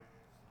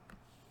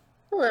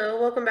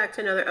Hello, welcome back to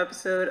another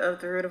episode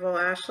of The Root of All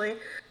Ashley.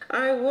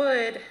 I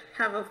would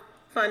have a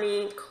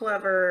funny,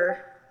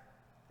 clever,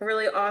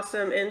 really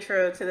awesome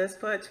intro to this,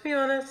 but to be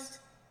honest,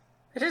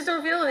 I just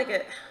don't feel like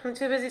it. I'm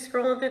too busy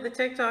scrolling through the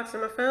TikToks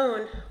on my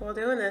phone while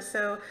doing this,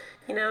 so,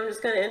 I'm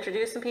just going to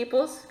introduce some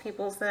peoples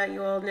that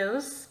you all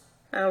knows.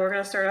 We're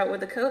going to start out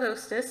with the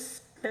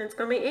co-hostess, and it's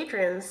going to be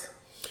Adrian's.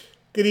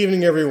 Good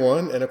evening,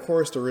 everyone, and of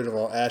course, the root of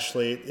all,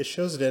 Ashley. It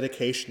shows the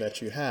dedication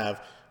that you have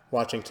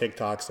watching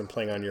TikToks and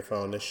playing on your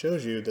phone. It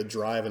shows you the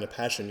drive and the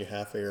passion you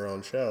have for your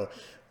own show.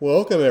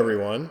 Welcome,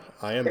 everyone.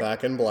 I am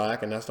back in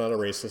black, and that's not a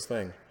racist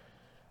thing.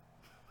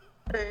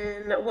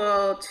 And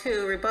well,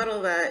 to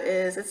rebuttal that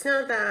is, it's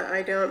not that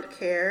I don't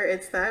care,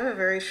 it's that I have a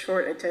very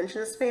short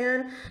attention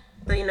span.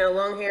 So,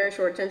 long hair,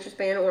 short attention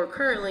span, or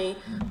currently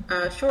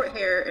short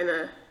hair and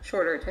a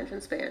shorter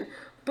attention span.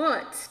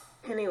 But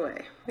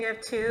anyway, we have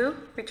two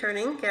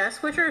returning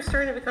guests, which are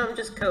starting to become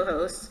just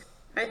co-hosts.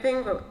 I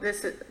think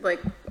this is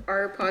like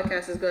our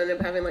podcast is going to end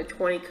up having like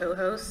 20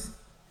 co-hosts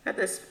at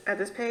this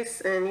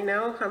pace, and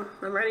I'm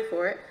ready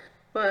for it.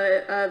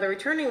 But the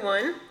returning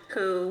one,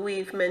 who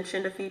we've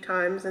mentioned a few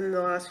times in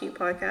the last few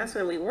podcasts,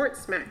 and we weren't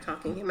smack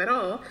talking him at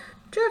all,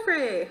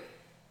 Jeffrey.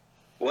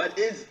 What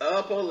is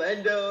up,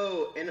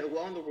 Orlando and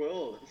around the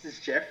world? This is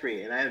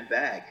Jeffrey, and I'm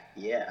back.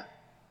 Yeah.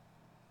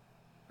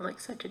 I'm like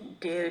such a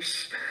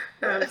douche.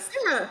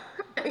 Sarah.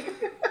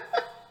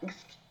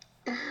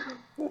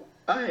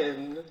 I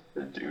am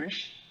a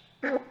douche.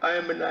 I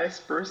am a nice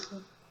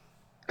person.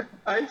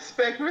 I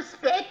expect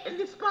respect in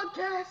this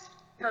podcast.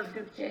 How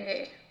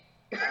douche.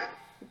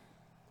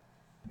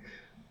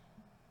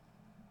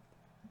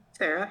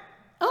 Sarah.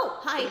 Oh,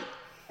 hi.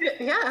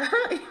 Yeah.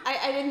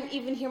 I didn't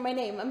even hear my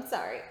name. I'm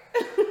sorry.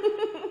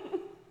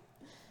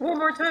 One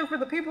more time for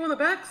the people in the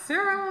back,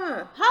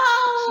 Sarah.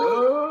 How?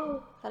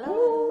 So,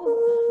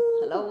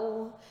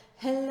 Hello.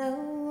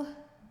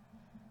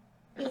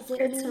 Is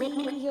It's me.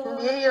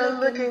 you're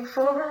looking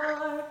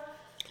for?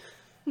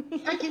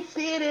 I can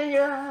see it in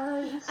your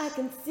eyes. I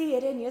can see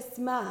it in your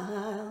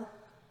smile.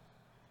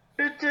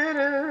 I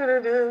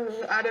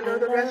don't know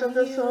the rest of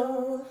the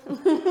song.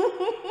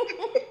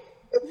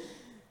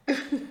 I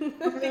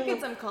think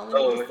it's I'm calling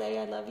you to say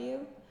I love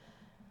you.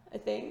 I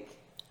think.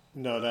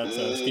 No, that's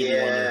Stevie Wonder.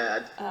 Yeah,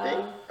 I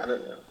think. I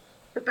don't know.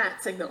 The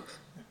bat signal.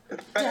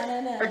 I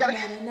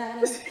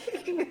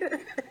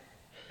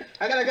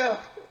gotta go.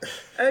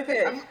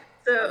 Okay.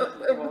 So,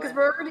 because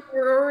we're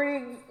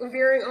already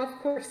veering off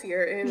course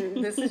here,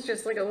 and this is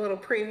just like a little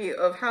preview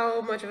of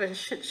how much of a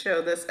shit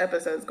show this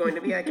episode is going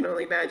to be. I can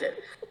only imagine.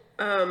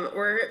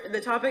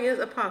 The topic is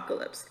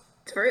apocalypse.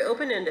 It's very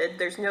open-ended.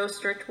 There's no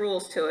strict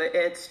rules to it.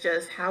 It's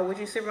just how would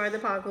you survive the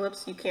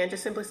apocalypse? You can't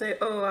just simply say,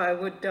 "Oh, I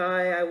would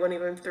die. I wouldn't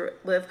even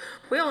live."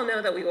 We all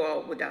know that we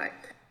all would die,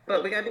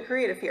 but we gotta be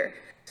creative here.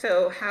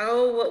 So,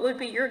 what would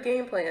be your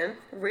game plan,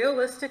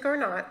 realistic or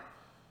not?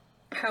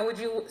 How would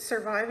you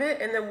survive it?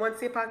 And then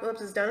once the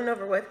apocalypse is done and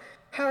over with,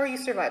 how are you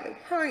surviving?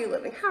 How are you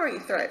living? How are you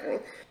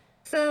thriving?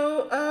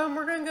 So,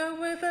 we're gonna go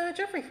with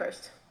Jeffrey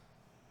first.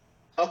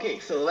 Okay,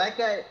 so like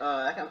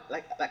I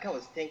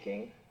was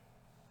thinking,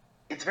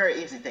 it's a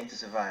very easy thing to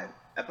survive.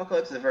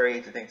 Apocalypse is a very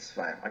easy thing to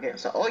survive. Okay,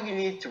 so all you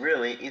need to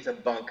really is a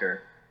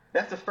bunker.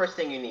 That's the first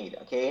thing you need.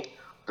 Okay,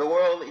 the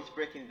world is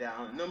breaking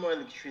down. No more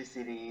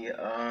electricity.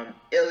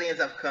 Aliens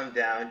have come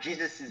down.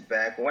 Jesus is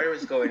back. Whatever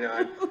is going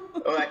on.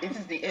 All right, this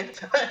is the end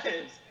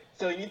times.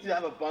 So you need to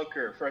have a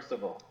bunker first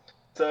of all.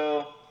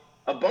 So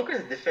a bunker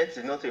is a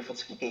defensive military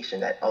fortification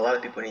that a lot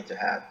of people need to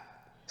have.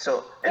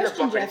 So in the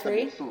Question, bunker, there's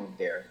Jeffrey. some food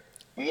there.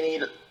 You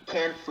need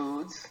canned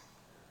foods.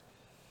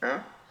 Huh?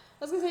 I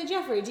was gonna say,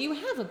 Jeffrey, do you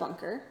have a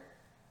bunker?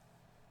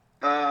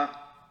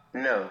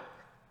 No.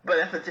 But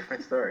that's a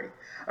different story.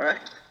 All right.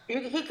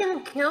 He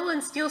can kill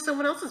and steal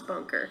someone else's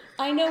bunker.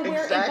 I know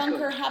where Exactly. a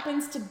bunker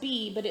happens to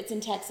be, but it's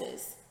in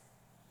Texas.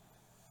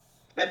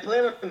 I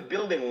plan on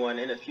building one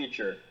in the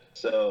future.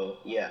 So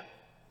yeah,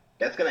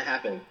 that's gonna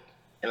happen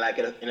in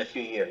a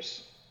few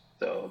years.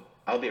 So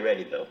I'll be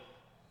ready though.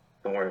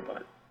 Don't worry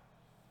about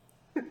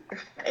it.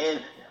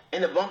 And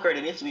in the bunker,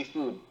 there needs to be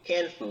food,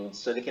 canned food,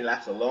 so they can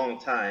last a long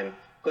time.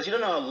 Because you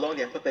don't know how long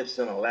the apocalypse is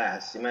gonna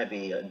last. It might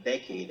be a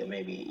decade, or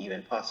maybe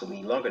even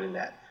possibly longer than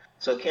that.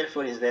 So canned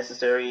food is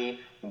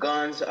necessary.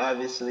 Guns,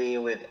 obviously,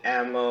 with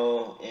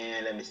ammo,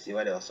 and let me see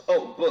what else.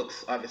 Oh,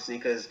 books, obviously,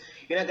 because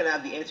you're not gonna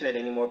have the internet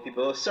anymore.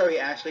 People, oh, sorry,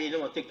 Ashley, you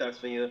don't want TikToks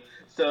for you.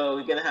 So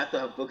you're gonna have to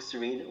have books to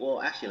read.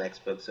 Well, Ashley likes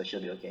books, so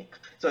she'll be okay.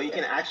 So you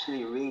can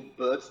actually read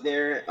books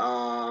there.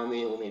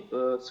 You'll need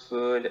books,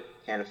 food,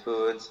 canned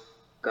foods,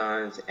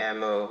 guns,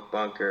 ammo,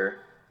 bunker.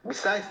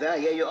 Besides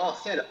that, yeah, you're all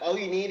set. All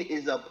you need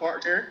is a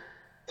partner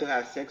to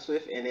have sex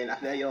with, and then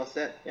after that, you're all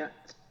set. Yeah,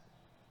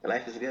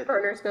 life is good.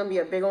 Partner's gonna be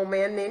a big old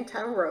man named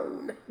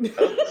Tyrone.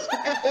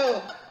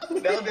 That'll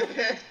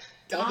depend.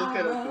 That'll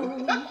depend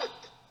on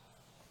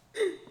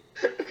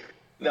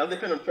that'll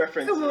depend on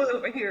preferences. Come on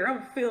over here.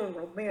 I'm feeling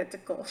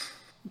romantical.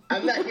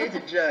 I'm not here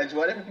to judge.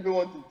 Whatever people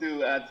want to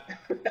do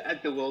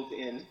at the world's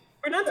end.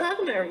 We're not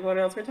talking to everyone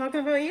else. We're talking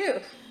about you.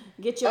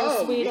 Get your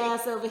Oh, sweet me?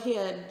 ass over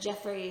here,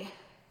 Jeffrey.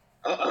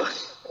 Oh,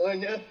 Oh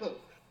no!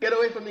 Get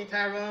away from me,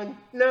 Tyrone.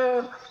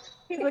 No.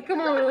 He's like,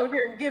 come on over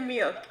here and give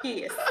me a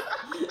kiss.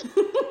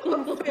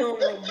 I'm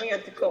feeling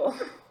romantical.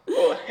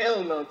 Oh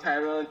hell no,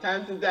 Tyrone!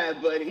 Time to die,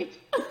 buddy.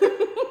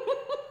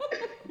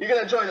 You're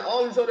gonna join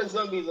all these other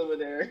zombies over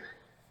there.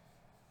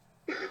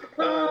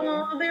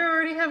 Oh, they're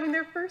already having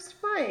their first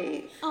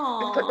fight.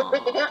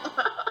 Aww.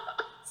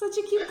 Such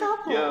a cute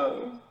couple.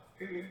 Yo.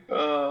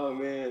 Oh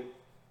man.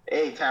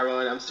 Hey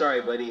Tyrone, I'm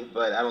sorry, buddy,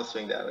 but I don't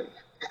swing that way.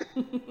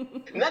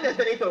 Not that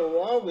there's anything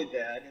wrong with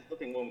that. There's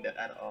nothing wrong with that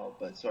at all.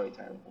 But sorry,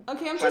 Tyrone.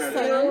 Okay, I'm Fine just on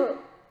saying.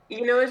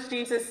 You know as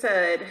Jesus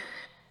said,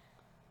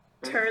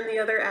 turn the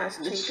other ass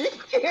that.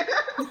 cheek.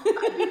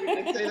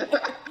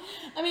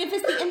 I mean, if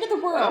it's the end of the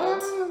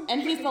world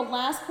and he's the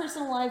last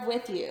person alive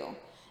with you,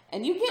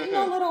 and you get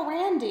no little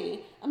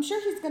Randy, I'm sure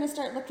he's gonna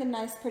start looking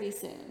nice pretty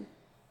soon.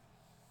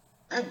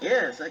 I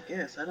guess. I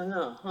don't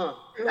know. Huh.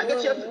 I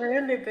guess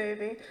Randy,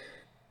 baby.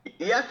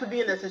 you have to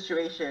be in a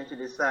situation to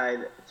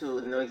decide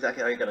to know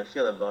exactly how you're gonna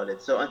feel about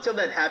it. So until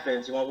that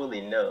happens, you won't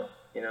really know,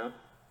 you know?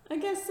 I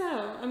guess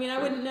so. I mean, I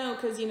wouldn't know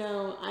because, you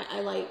know,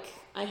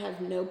 I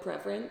have no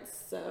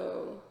preference,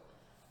 so,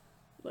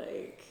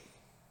 like...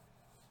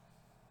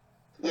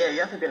 Yeah,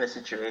 you have to be in a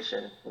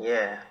situation.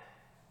 Yeah.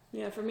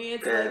 Yeah, for me,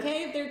 it's like,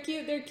 hey, they're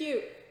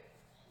cute.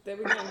 There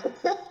we go.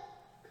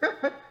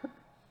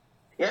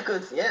 Yeah,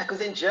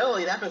 cause in jail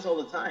it happens all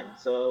the time.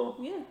 So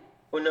Yeah.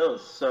 who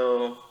knows?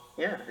 So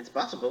yeah, it's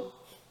possible.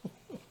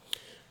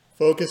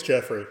 Focus,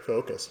 Jeffrey.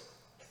 Focus.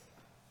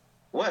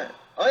 What?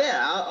 Oh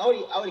yeah,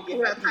 I would give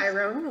Well,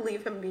 Tyrone,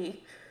 leave him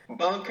be.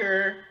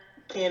 bunker,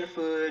 canned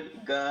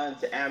food,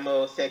 guns,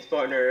 ammo, sex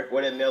partner,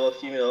 whether male or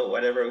female,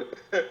 whatever,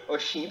 or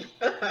sheep.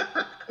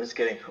 I'm just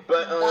kidding.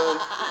 But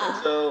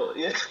so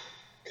yeah.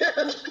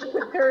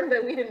 The term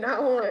that we did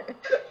not want.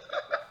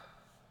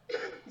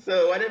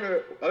 So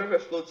whatever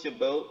floats your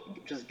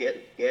boat, just get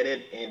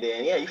it, and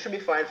then yeah, you should be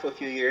fine for a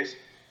few years.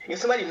 If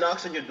somebody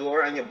knocks on your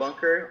door on your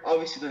bunker,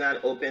 obviously do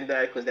not open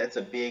that because that's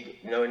a big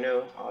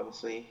no.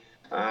 Obviously,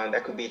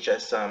 that could be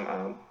just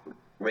some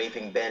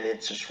raving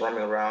bandits just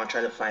roaming around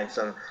trying to find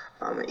some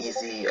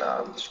easy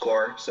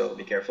score. So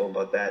be careful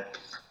about that.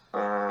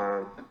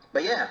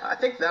 But yeah, I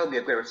think that would be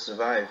a great way to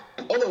survive.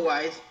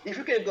 Otherwise, if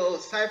you could go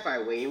sci-fi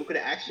way, we could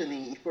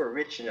actually, if we're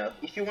rich enough,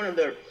 if you're one of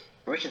the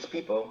richest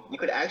people, you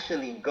could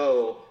actually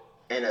go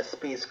in a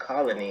space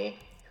colony,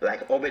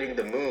 like orbiting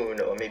the moon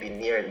or maybe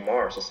near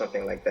Mars or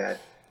something like that.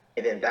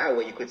 And then that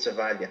way you could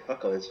survive the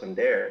apocalypse from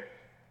there.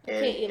 And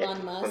Okay,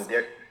 Elon Musk. From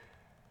there,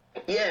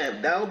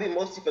 yeah, that would be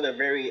mostly for the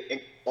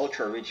very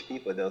ultra rich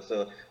people though.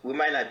 So we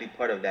might not be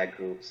part of that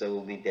group, so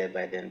we'll be dead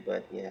by then.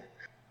 But yeah.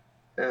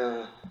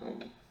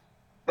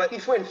 But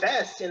if we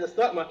invest in the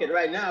stock market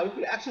right now, we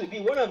could actually be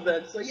one of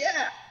them. So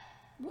yeah.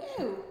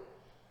 Woo.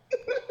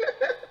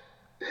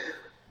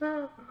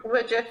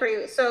 But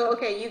Jeffrey, so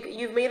okay,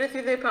 you've made it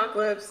through the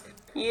apocalypse.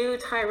 You,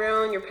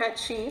 Tyrone, your pet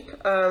sheep,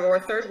 or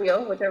third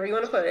wheel, whichever you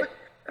want to put it.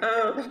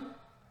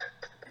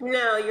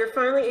 Now you're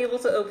finally able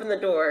to open the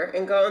door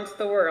and go into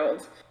the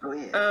world. Oh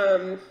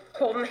yeah.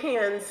 Holding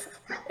hands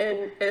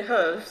and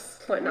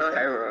hooves, whatnot.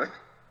 Tyrone.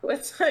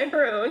 With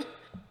Tyrone.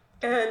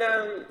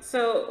 And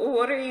so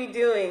what are you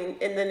doing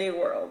in the new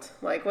world?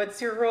 Like,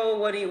 what's your role?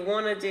 What do you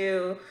want to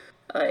do?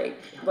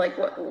 Like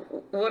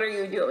what are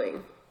you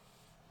doing?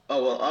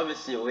 Oh well,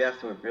 obviously we have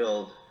to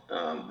rebuild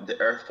the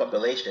Earth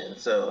population.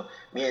 So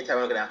me and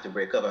Tyrone are gonna have to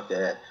break up after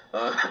that.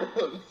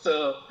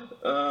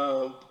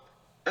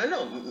 I don't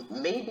know.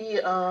 Maybe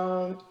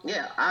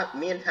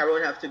me and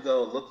Tyrone have to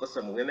go look for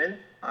some women,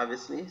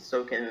 obviously,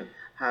 so we can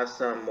have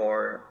some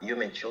more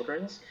human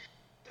childrens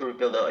to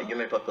rebuild a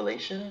human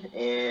population.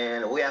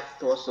 And we have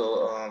to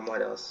also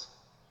what else?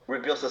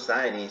 Rebuild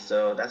society.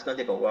 So that's gonna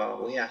take a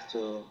while. We have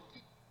to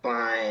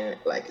find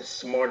like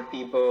smart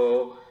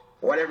people,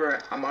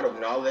 whatever amount of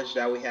knowledge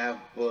that we have,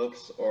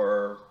 books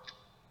or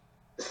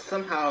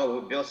somehow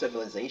rebuild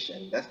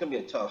civilization. That's gonna be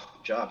a tough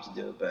job to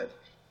do, but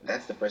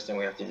that's the first thing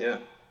we have to do.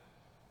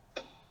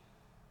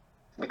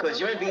 Because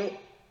human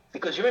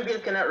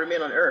beings cannot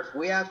remain on Earth.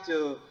 We have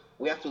to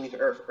leave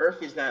Earth.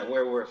 Earth is not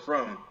where we're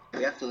from.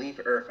 We have to leave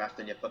Earth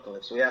after the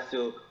apocalypse. We have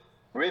to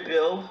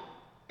rebuild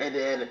and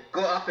then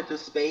go off into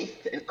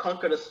space and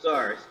conquer the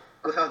stars.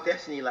 Because our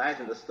destiny lies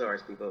in the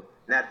stars, people.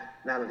 Not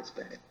on this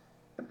planet.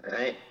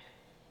 Alright?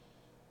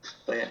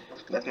 So yeah,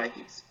 that's my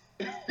piece.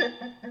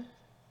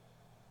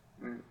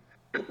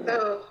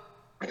 So,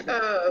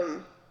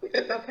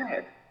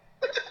 okay.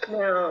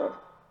 Now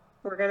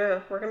we're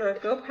gonna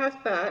go past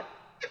that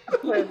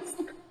because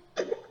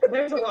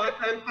there's a lot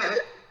to unpack.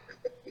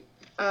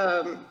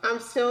 I'm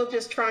still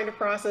just trying to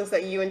process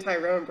that you and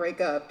Tyrone break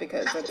up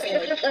because it's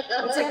like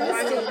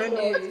Ryan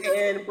Reynolds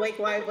and Blake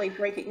Lively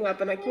breaking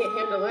up, and I can't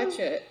handle that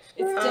shit.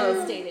 It's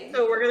devastating.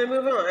 So we're gonna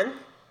move on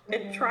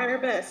and try our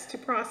best to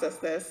process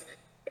this.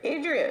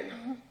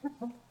 Adrian,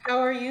 how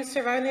are you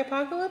surviving the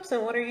apocalypse,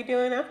 and what are you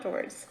doing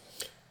afterwards?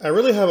 I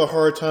really have a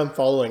hard time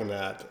following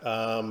that.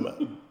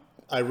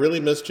 I really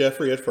missed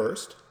Jeffrey at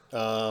first,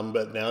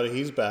 but now that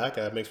he's back,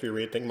 it makes me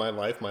rethink my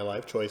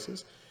life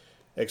choices,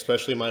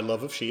 especially my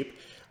love of sheep.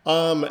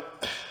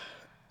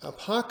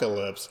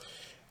 Apocalypse.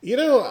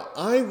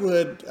 I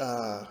would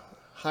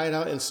hide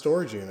out in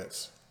storage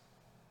units.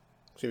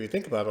 So if you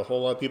think about it, a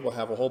whole lot of people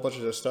have a whole bunch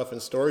of their stuff in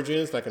storage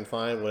units. I can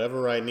find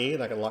whatever I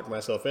need. I can lock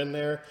myself in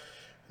there.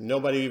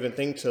 Nobody even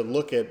think to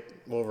look at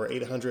over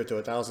 800 to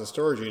 1,000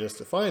 storage units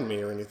to find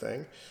me or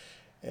anything.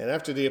 And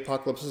after the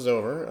apocalypse is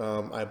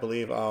over, I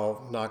believe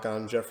I'll knock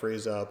on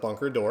Jeffrey's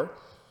bunker door.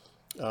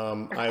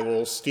 I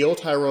will steal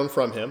Tyrone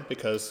from him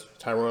because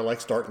Tyrone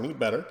likes dark meat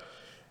better.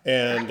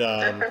 And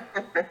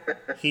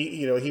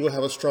he will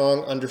have a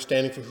strong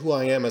understanding for who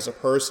I am as a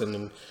person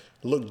and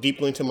look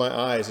deeply into my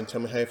eyes and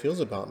tell me how he feels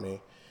about me.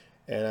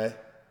 And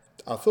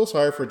I'll feel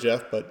sorry for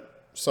Jeff,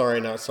 but sorry,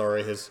 not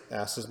sorry. His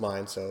ass is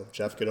mine, so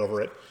Jeff, get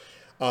over it.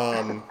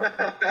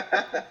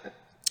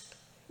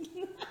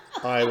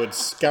 I would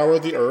scour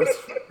the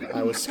earth.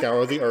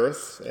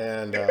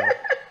 And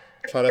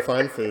try to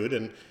find food.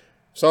 And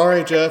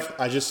sorry, Jeff,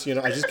 I just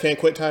can't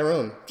quit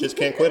Tyrone. Just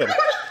can't quit him.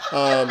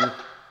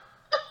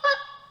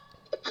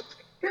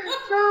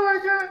 Oh my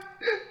god.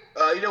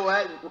 You know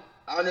what?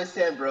 I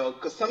understand, bro.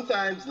 Because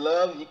sometimes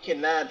love, you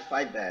cannot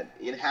fight that.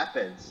 It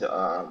happens.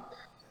 The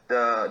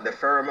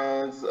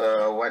pheromones,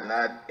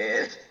 whatnot.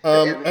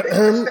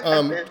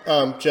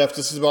 Jeff,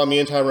 this is about me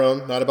and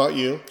Tyrone, not about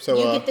you. So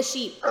you get the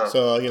sheep.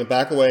 So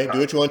back away. Do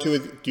what you want to.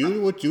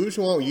 Do what you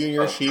want. You and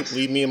your sheep.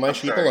 Leave me and my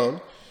sheep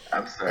alone.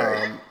 I'm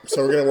sorry.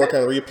 So we're gonna work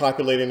on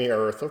repopulating the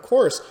earth, of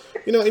course.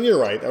 And you're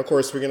right. Of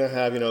course, we're gonna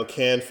have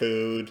canned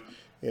food.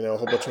 A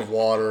whole bunch of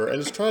water,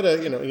 and just try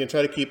to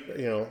try to keep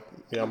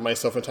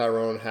myself and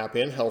Tyrone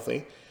happy and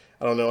healthy.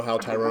 I don't know how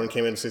Tyrone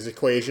came into this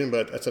equation,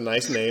 but that's a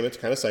nice name. It's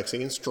kind of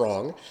sexy and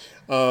strong.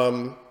 It's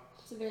a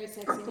very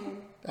sexy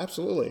name.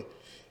 Absolutely.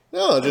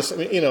 No, just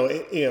in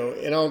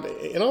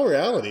all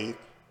reality,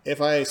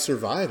 if I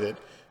survive it,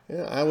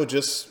 I would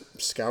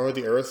just scour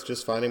the earth,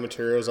 just finding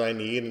materials I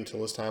need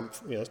until it's time,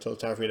 until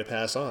it's time for me to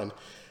pass on.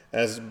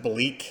 As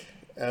bleak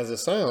as it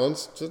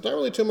sounds, there's not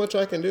really too much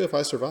I can do if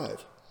I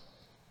survive.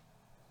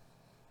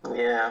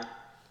 Yeah.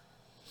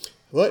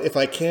 But if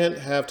I can't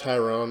have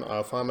Tyrone,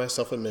 I'll find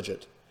myself a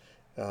midget.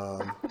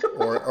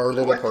 Or a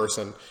little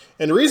person.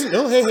 And the reason,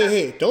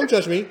 hey, don't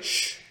judge me.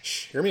 Shh,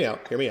 hear me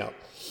out.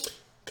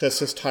 Because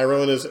since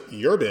Tyrone is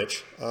your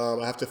bitch,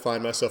 I have to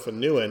find myself a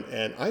new one,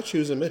 and I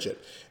choose a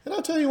midget. And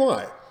I'll tell you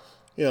why.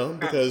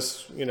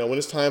 Because, when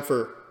it's time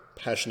for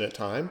passionate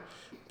time,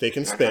 they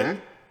can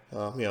spin.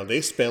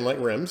 They spin like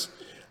rims.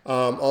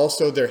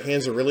 Also, their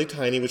hands are really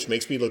tiny, which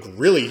makes me look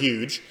really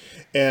huge.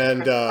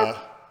 And,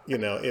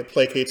 it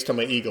placates to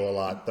my ego a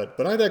lot.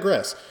 But I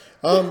digress.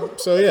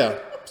 So, yeah.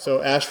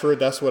 So Ashford,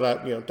 that's what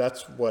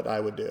I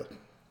would do.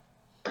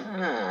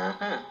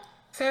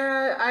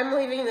 Sarah, I'm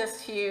leaving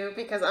this to you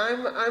because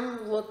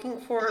I'm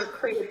looking for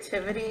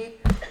creativity.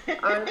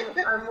 I'm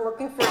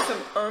looking for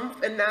some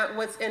oomph, and that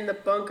what's in the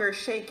bunker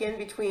shaken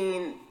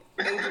between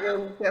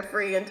Adrian,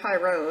 Jeffrey, and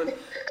Tyrone,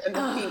 and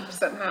the sheep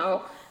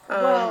somehow.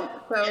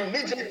 And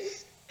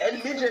midgets.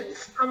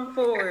 Come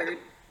forward,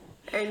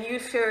 and you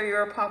share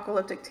your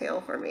apocalyptic tale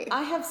for me.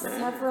 I have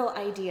several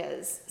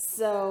ideas.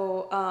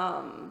 So,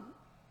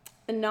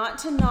 not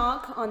to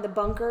knock on the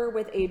bunker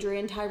with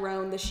Adrian,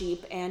 Tyrone, the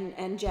sheep,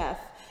 and Jeff.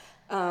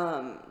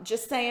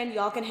 Just saying,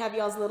 y'all can have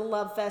y'all's little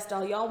love fest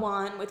all y'all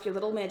want with your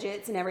little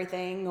midgets and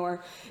everything.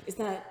 Or is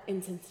that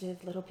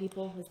insensitive? Little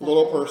people? Is that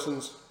little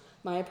persons.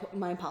 My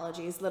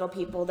apologies. Little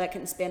people that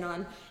can spin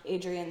on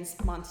Adrian's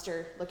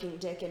monster-looking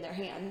dick in their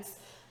hands.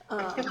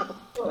 Use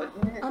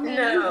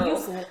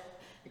it.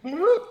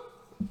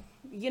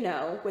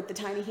 With the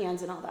tiny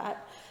hands and all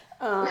that.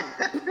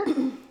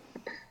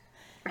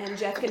 And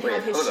Jeff can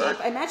have his sheep.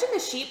 I imagine the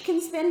sheep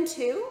can spin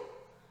too.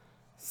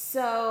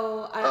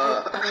 So I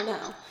don't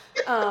know.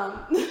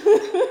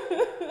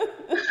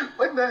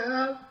 What the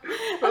hell?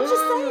 I'm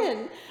just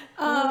saying.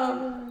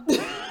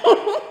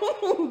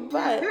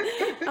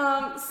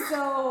 So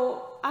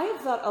I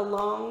have thought a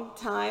long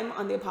time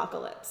on the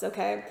apocalypse,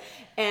 okay?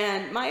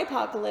 And my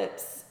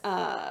apocalypse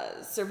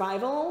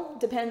survival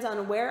depends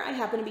on where I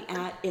happen to be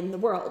at in the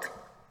world.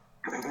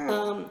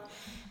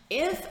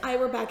 If I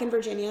were back in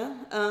Virginia,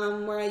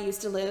 where I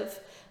used to live,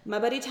 my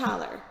buddy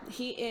Tyler,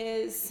 he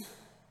is,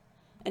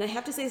 and I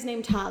have to say his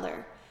name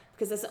Tyler,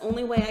 because that's the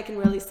only way I can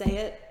really say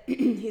it.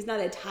 He's not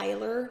a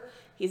Tyler,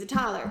 he's a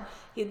Tyler.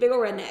 He's a big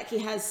old redneck. He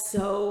has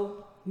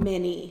so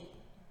many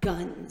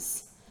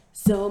guns.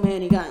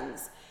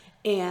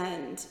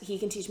 And he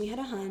can teach me how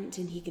to hunt,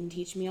 and he can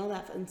teach me all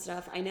that fun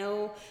stuff. I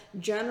know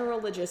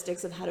general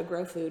logistics of how to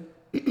grow food.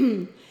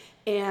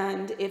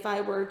 And if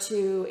I were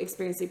to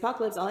experience the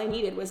apocalypse, all I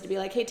needed was to be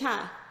like, hey,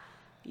 Ty,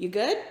 you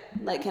good?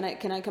 Like, can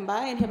I come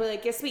by? And he'll be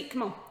like, yeah, sweet,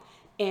 come on.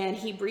 And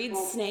he breeds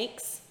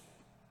snakes.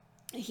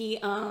 He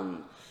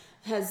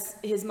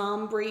his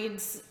mom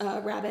breeds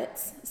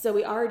rabbits. So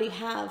we already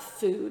have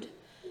food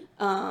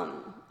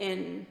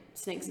in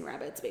snakes and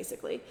rabbits,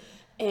 basically.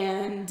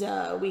 And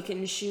we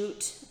can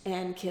shoot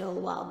and kill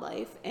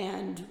wildlife.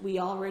 And we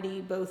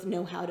already both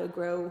know how to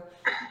grow.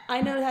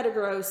 I know how to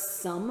grow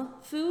some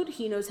food.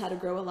 He knows how to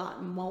grow a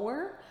lot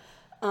more.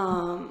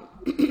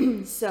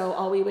 So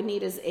all we would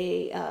need is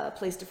a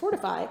place to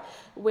fortify,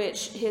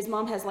 which his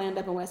mom has land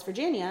up in West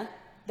Virginia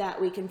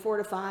that we can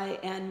fortify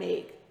and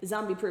make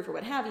zombie proof or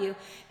what have you.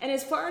 And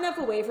it's far enough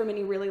away from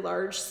any really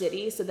large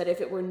city so that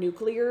if it were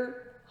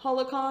nuclear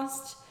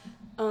holocaust,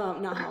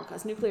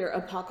 nuclear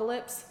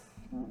apocalypse,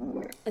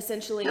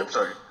 essentially,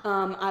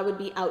 I would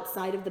be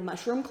outside of the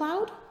mushroom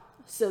cloud.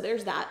 So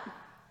there's that.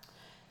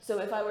 So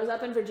if I was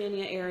up in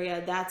Virginia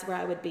area, that's where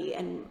I would be.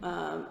 And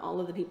all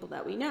of the people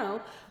that we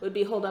know would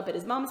be holed up at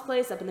his mom's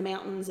place up in the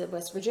mountains of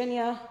West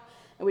Virginia.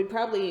 And we'd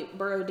probably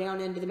burrow down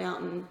into the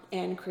mountain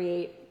and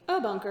create a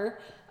bunker,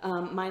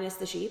 minus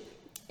the sheep.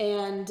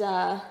 And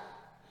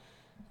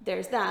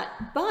there's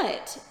that.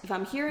 But if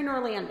I'm here in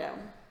Orlando,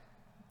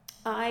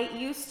 I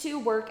used to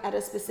work at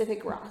a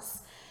specific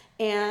Ross.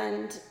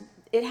 And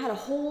it had a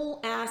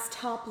whole ass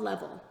top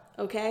level,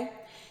 okay?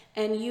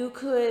 And you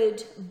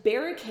could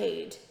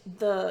barricade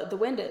the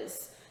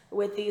windows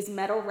with these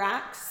metal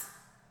racks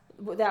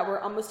that were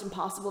almost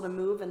impossible to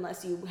move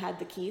unless you had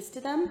the keys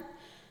to them.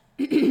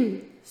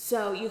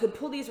 So you could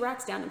pull these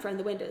racks down in front of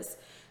the windows.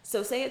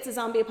 So say it's a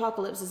zombie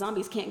apocalypse, the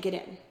zombies can't get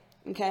in,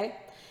 okay?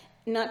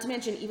 Not to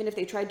mention, even if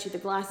they tried to, the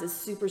glass is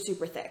super,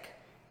 super thick.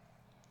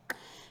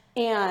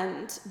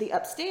 And the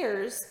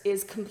upstairs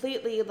is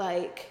completely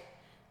like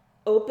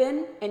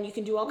open, and you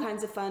can do all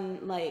kinds of fun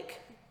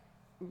like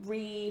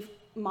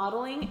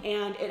remodeling,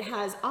 and it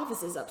has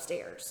offices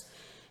upstairs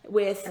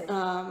with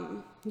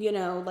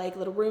like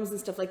little rooms and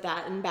stuff like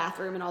that, and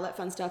bathroom and all that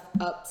fun stuff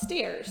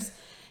upstairs.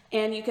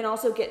 And you can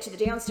also get to the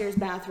downstairs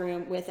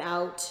bathroom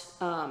without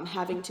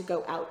having to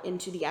go out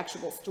into the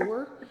actual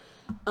store.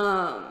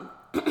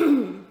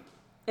 And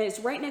it's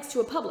right next to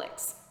a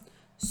Publix,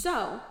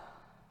 so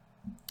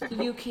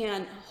you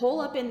can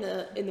hole up in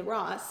the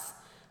Ross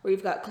where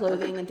you've got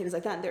clothing and things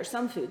like that, and there's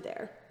some food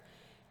there.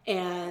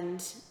 And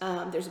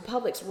there's a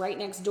Publix right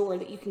next door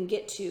that you can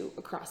get to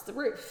across the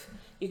roof.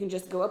 You can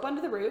just go up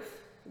onto the roof,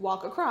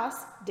 walk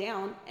across,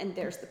 down, and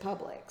there's the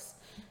Publix.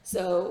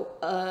 So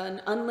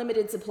an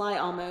unlimited supply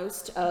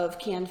almost of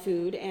canned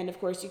food, and of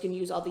course you can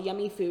use all the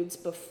yummy foods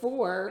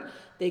before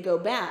they go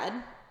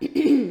bad.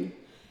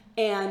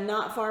 And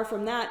not far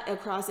from that,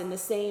 across in the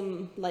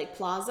same like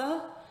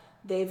plaza,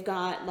 they've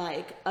got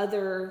like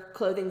other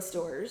clothing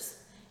stores.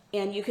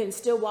 And you can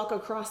still walk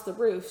across the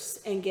roofs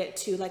and get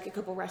to like a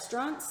couple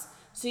restaurants.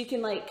 So you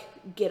can like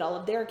get all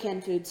of their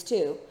canned foods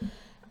too,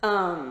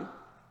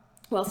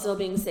 while still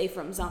being safe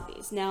from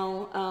zombies.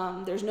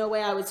 Now, there's no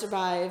way I would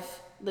survive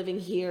living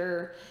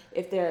here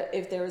if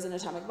there was an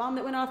atomic bomb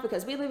that went off,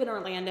 because we live in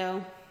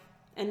Orlando,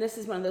 and this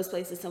is one of those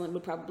places someone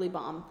would probably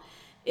bomb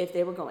if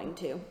they were going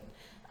to.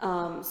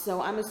 So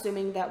I'm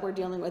assuming that we're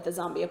dealing with a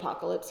zombie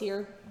apocalypse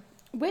here,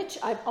 which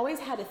I've always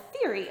had a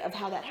theory of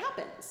how that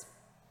happens.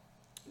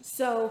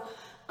 So,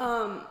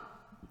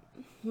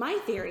 my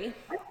theory,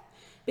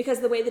 because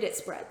the way that it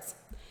spreads,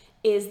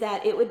 is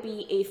that it would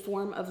be a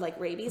form of like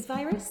rabies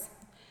virus,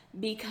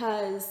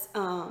 because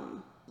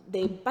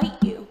they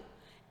bite you,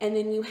 and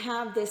then you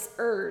have this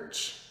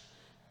urge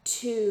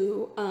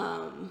to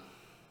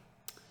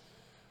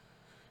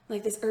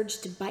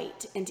to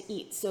bite and to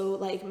eat. So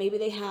like maybe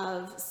they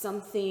have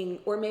something,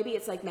 or maybe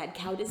it's like mad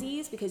cow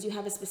disease, because you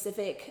have a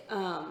specific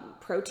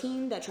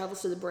protein that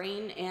travels to the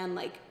brain and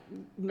like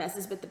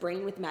messes with the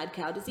brain with mad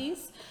cow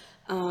disease.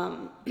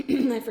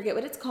 I forget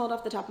what it's called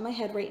off the top of my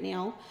head right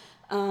now.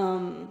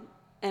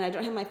 And I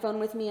don't have my phone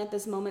with me at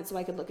this moment so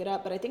I could look it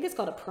up, but I think it's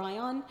called a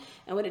prion.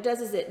 And what it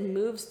does is it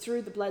moves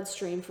through the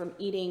bloodstream from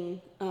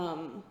eating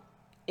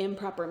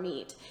improper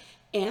meat,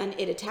 and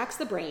it attacks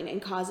the brain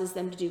and causes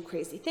them to do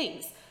crazy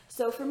things.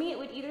 So for me, it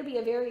would either be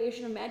a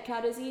variation of mad cow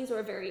disease or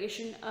a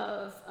variation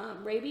of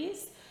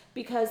rabies,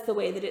 because the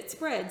way that it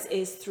spreads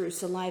is through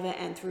saliva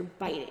and through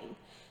biting.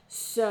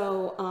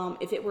 So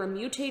if it were a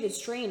mutated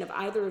strain of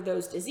either of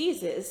those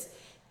diseases,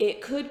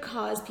 it could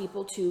cause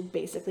people to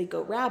basically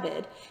go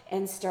rabid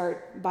and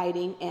start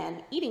biting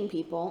and eating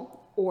people.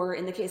 Or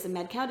in the case of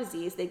mad cow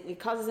disease, it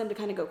causes them to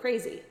kind of go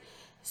crazy.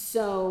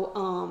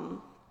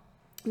 So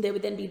they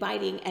would then be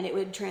biting, and it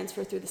would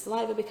transfer through the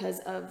saliva because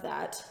of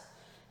that,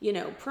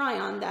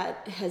 prion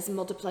that has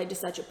multiplied to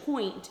such a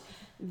point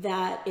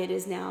that it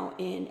is now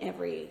in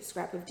every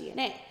scrap of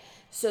DNA.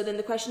 So then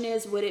the question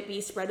is, would it be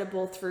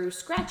spreadable through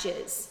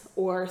scratches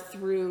or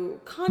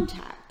through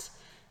contact?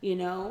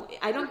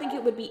 I don't think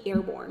it would be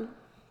airborne.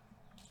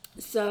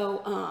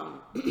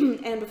 So,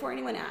 and before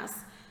anyone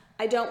asks,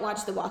 I don't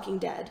watch The Walking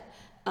Dead.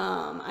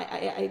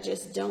 I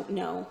just don't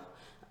know.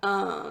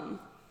 So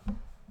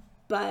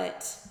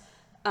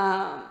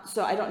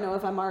I don't know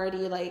if I'm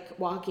already like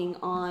walking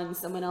on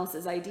someone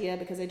else's idea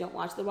because I don't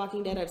watch The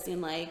Walking Dead. I've seen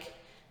like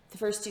the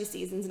first 2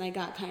 seasons and I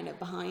got kind of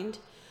behind.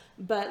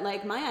 But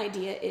like my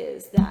idea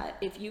is that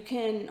if you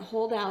can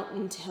hold out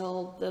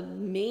until the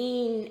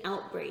main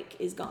outbreak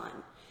is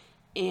gone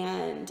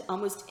and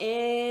almost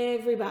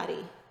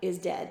everybody is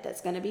dead that's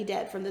going to be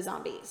dead from the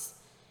zombies,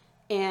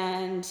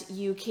 and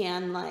you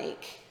can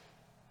like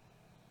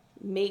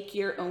make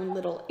your own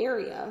little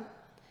area,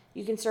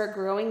 you can start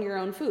growing your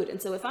own food.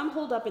 And so if I'm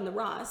holed up in the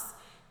Ross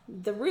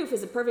the roof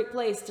is a perfect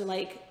place to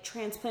like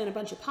transplant a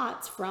bunch of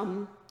pots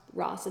from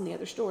Ross and the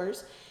other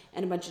stores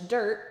and a bunch of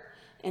dirt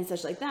and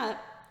such like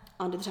that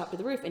onto the top of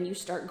the roof, and you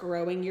start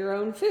growing your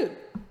own food.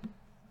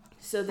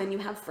 So then you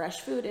have fresh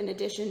food in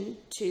addition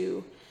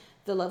to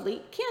the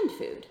lovely canned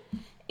food.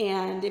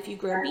 And if you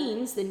grow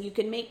beans, then you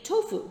can make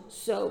tofu,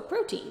 so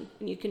protein.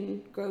 And you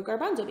can grow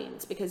garbanzo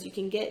beans because you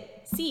can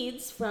get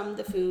seeds from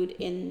the food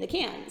in the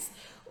cans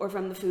or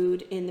from the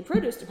food in the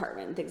produce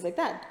department and things like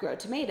that. Grow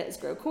tomatoes,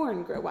 grow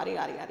corn, grow yada,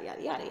 yada, yada,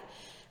 yada, yada.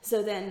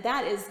 So then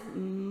that is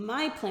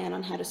my plan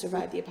on how to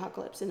survive the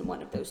apocalypse in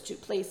one of those two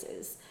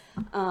places.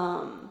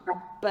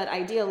 But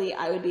ideally,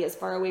 I would be as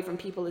far away from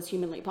people as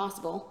humanly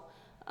possible.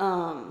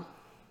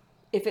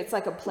 If it's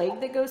like a plague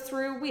that goes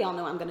through, we all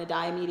know I'm going to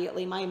die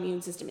immediately. My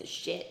immune system is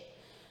shit.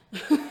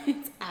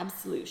 It's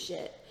absolute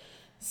shit.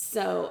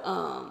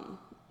 So,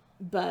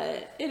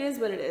 but it is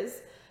what it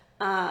is.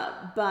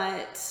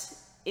 But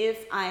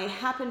if I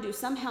happen to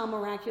somehow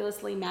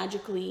miraculously,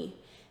 magically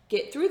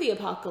get through the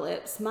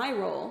apocalypse, my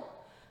role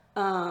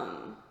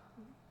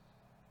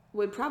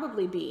would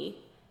probably be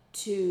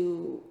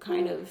to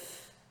kind of,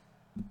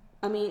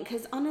 I mean,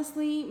 because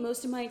honestly,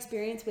 most of my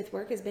experience with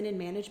work has been in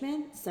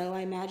management. So I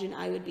imagine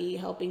I would be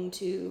helping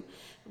to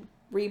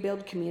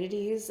rebuild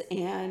communities.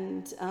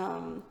 And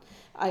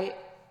I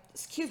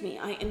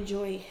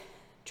enjoy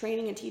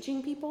training and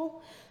teaching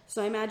people.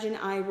 So I imagine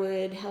I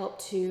would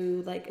help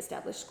to like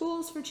establish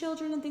schools for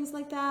children and things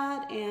like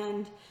that.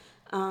 And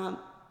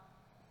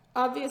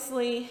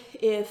obviously,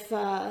 if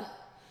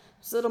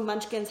little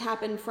munchkins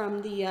happen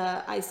from the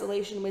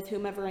isolation with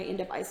whomever I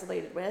end up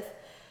isolated with.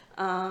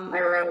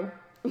 Tyrone.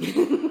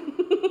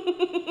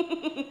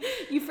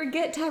 You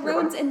forget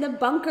Tyrone's in the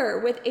bunker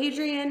with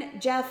Adrian,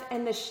 Jeff,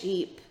 and the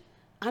sheep.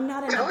 I'm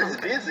not in the Tyrone's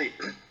bunker. busy.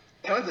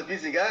 Tyrone's a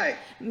busy guy.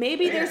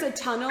 Maybe there's a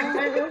tunnel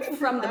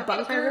from the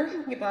bunker.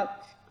 Keep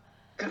up.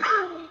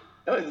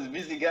 Tyrone's a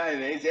busy guy,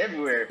 man. He's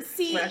everywhere.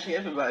 See, smashing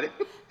everybody.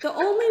 The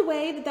only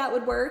way that that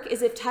would work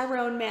is if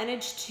Tyrone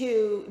managed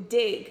to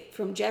dig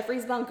from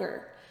Jeffrey's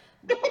bunker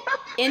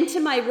into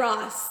my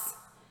Ross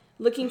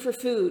looking for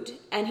food,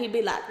 and he'd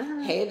be like,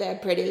 "Hey there,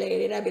 pretty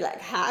lady," and I'd be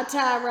like, "Hi,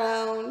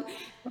 Tyrone,"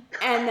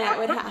 and that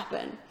would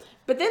happen.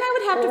 But then I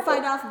would have to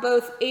fight off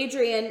both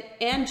Adrian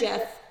and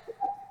Jeff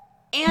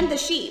and the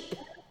sheep.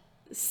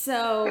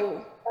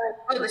 So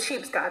Oh, the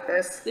sheep's got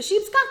this. the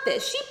sheep's got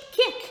this. Sheep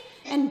kick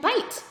and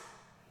bite.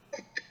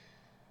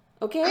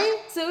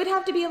 Okay? So it would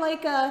have to be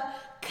like a,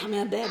 "Come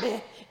here,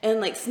 baby,"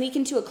 and like sneak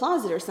into a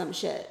closet or some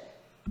shit.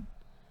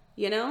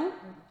 You know?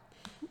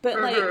 But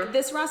like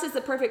this Ross is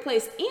the perfect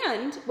place.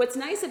 And what's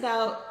nice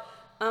about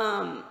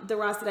the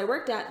Ross that I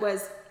worked at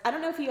was, I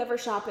don't know if you ever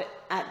shop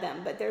at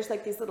them, but there's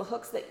like these little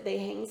hooks that they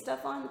hang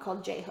stuff on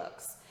called J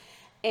hooks.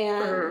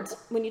 And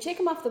when you take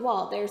them off the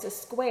wall, there's a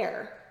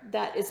square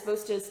that is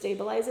supposed to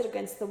stabilize it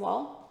against the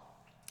wall.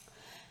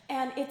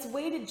 And it's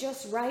weighted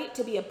just right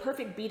to be a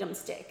perfect beat 'em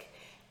stick.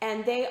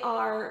 And they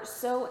are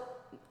so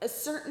a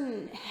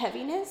certain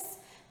heaviness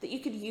that you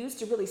could use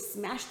to really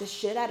smash the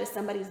shit out of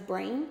somebody's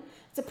brain.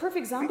 It's a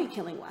perfect zombie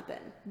killing weapon,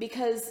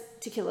 because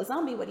to kill a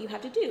zombie, what do you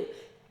have to do?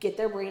 Get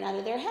their brain out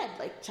of their head,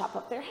 like chop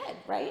up their head,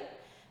 right?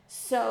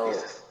 So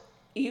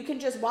you can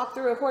just walk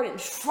through a horde and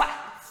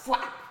thwap,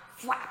 thwap,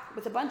 thwap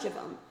with a bunch of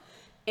them,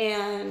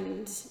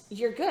 and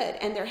you're good.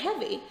 And they're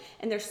heavy,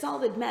 and they're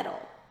solid metal,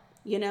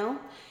 you know?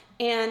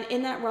 And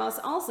in that Ross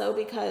also,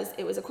 because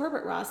it was a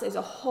corporate Ross, there's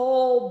a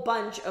whole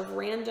bunch of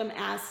random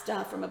ass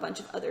stuff from a bunch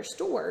of other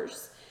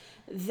stores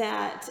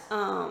that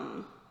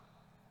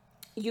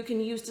you can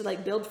use to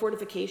like build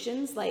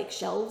fortifications, like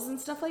shelves and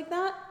stuff like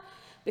that,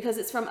 because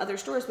it's from other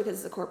stores, because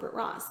it's a corporate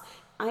Ross.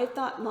 I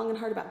thought long and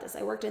hard about this.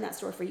 I worked in that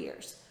store for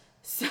years.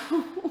 So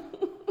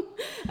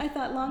I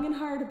thought long and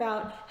hard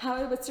about how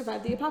I would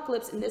survive the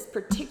apocalypse in this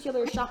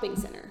particular shopping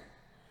center.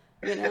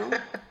 You know,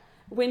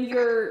 when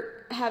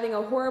you're having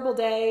a horrible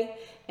day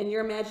and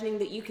you're imagining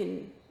that you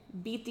can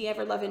beat the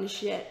ever-loving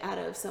shit out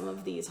of some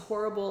of these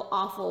horrible,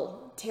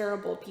 awful,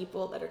 terrible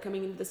people that are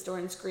coming into the store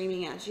and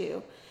screaming at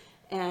you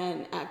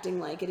and acting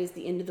like it is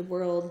the end of the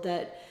world,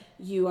 that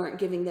you aren't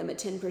giving them a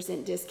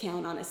 10%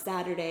 discount on a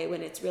Saturday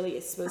when it's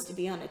really supposed to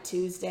be on a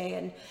Tuesday.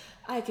 And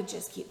I could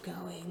just keep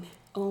going.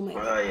 Oh my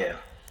God. Oh, yeah.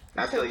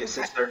 I feel your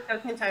sister.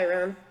 Okay,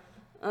 Tyrone.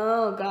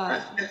 Oh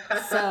God.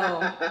 So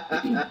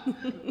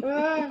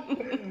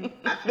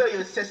I feel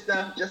your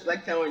sister, just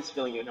like Tyrone's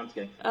feeling you. No, I'm just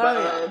kidding.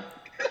 Oh,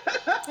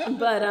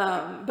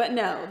 but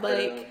no,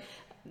 like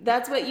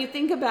that's what you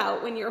think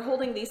about when you're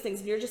holding these things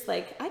and you're just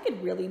like, I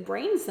could really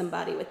brain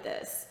somebody with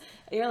this.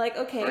 And you're like,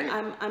 okay,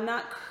 right. I'm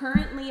not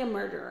currently a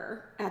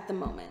murderer at the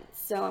moment,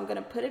 so I'm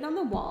gonna put it on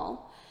the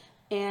wall,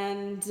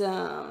 and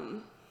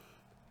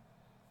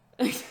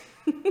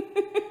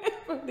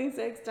these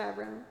eggs,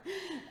 Tyrone.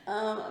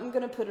 I'm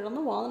gonna put it on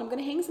the wall and I'm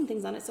gonna hang some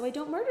things on it so I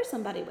don't murder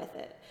somebody with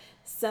it.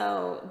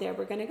 So there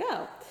we're gonna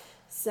go.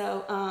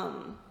 So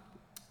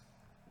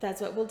that's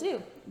what we'll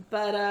do.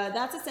 But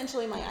that's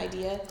essentially my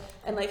idea,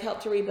 and like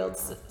help to rebuild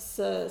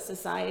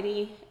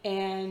society.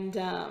 And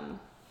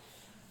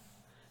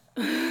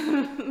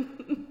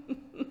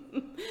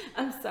I'm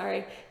I'm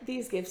sorry.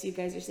 These gifts you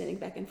guys are sending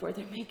back and forth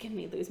are making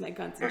me lose my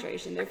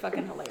concentration. They're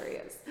fucking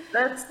hilarious.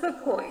 That's the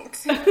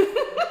point.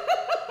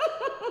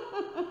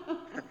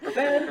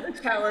 Then the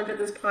challenge of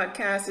this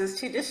podcast is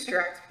to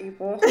distract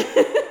people.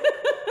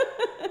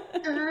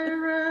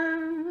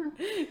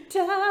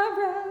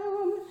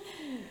 Tyrone.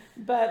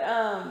 But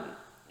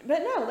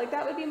no, like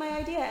that would be my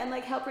idea, and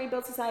like help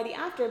rebuild society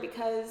after,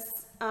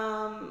 because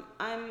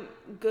I'm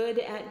good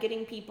at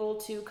getting people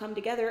to come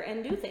together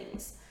and do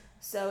things.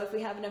 So if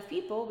we have enough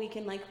people, we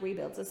can like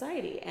rebuild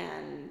society,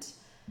 and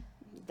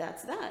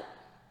that's that.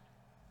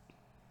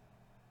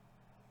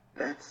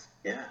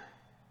 Yeah.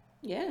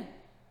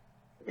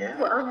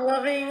 Well, I'm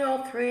loving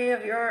all three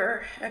of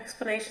your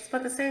explanations, but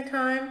at the same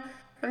time,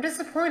 I'm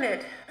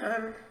disappointed.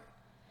 I'm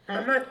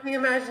not seeing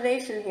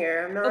imagination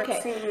here. I'm not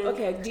seeing...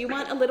 Okay. Do you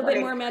want a little bit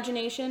more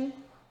imagination?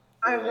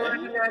 I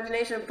want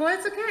imagination, but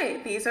it's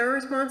okay. These are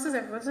responses.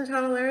 Everyone's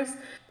entitled to theirs.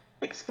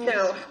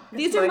 No.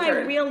 These are my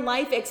real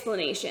life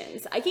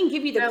explanations. I can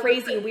give you the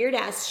crazy, weird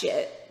ass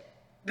shit.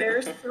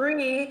 There's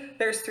three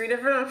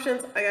different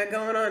options I got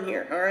going on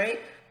here, all right?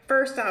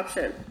 First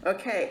option,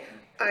 okay.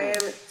 I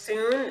am,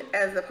 soon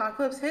as the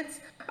apocalypse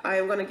hits, I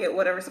am going to get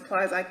whatever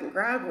supplies I can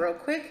grab real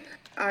quick.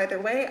 Either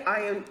way,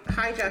 I am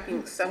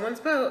hijacking someone's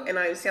boat and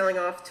I'm sailing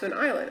off to an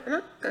island. I'm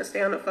not going to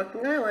stay on a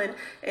fucking island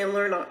and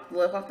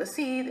live off the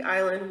sea, the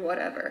island,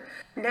 whatever.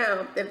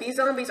 Now, if these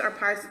zombies are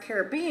Pirates of the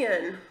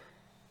Caribbean,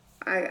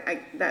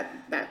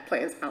 that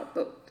plan's out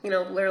the,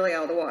 literally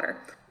out of the water.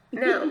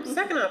 Now,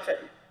 second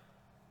option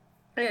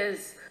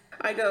is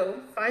I go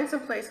find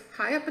some place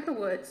high up in the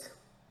woods,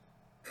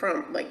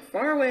 from like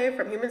far away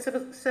from human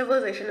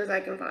civilization as I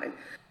can find.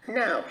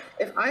 Now,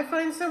 if I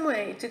find some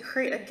way to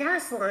create a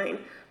gas line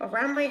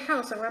around my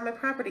house, around my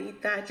property,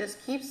 that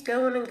just keeps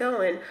going and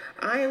going,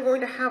 I am going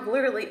to have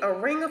literally a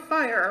ring of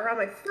fire around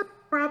my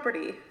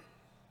property.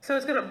 So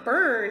it's going to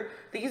burn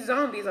these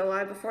zombies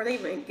alive before they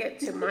even get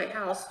to my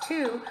house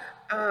too.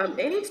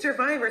 Any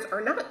survivors are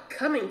not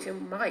coming to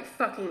my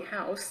fucking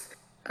house.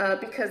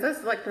 Because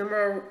that's like the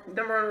number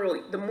one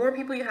rule. The more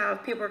people you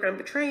have, people are going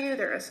to betray you,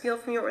 they're going to steal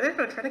from you, or they're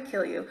going to try to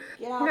kill you.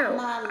 No,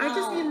 I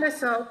just need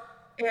myself,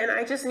 and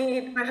I just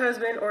need my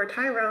husband, or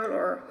Tyrone,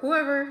 or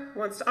whoever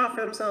wants to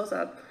offer themselves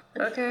up.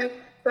 Okay?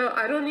 So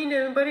I don't need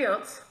anybody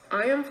else.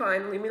 I am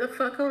fine. Leave me the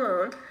fuck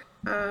alone.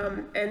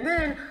 And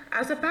then,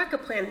 as a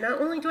backup plan,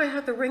 not only do I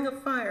have the ring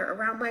of fire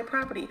around my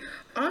property,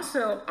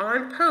 also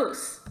on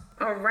posts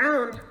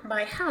around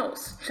my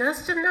house,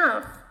 just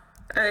enough.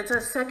 It's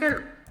a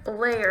second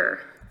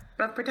layer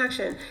of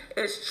protection,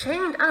 is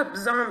chained up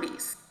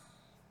zombies.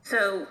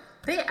 So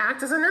they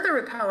act as another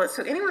repellent.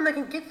 So anyone that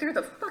can get through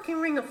the fucking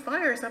ring of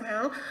fire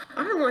somehow,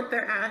 I want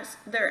their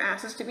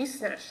asses to be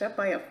snatched up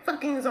by a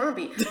fucking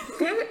zombie.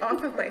 Get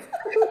off of my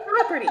fucking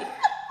property.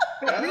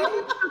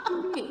 Leave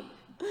fucking me.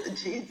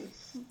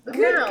 Jesus.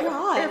 Good Now,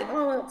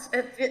 God.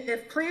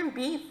 if plan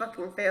B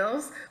fucking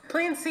fails,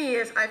 plan C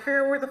is I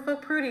figure out where the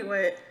fuck Prudy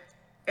went,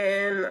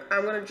 and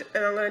I'm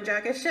gonna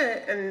jack his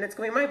shit, and it's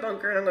gonna be my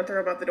bunker, and I'm gonna throw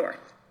him out the door.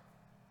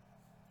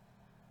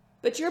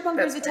 But your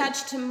bunker is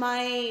attached to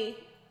my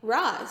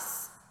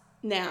Ross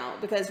now,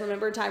 because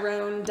remember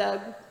Tyrone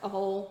dug a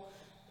hole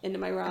into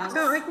my Ross.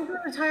 So I can go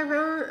to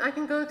Tyrone. I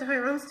can go to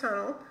Tyrone's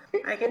tunnel.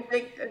 I can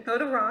go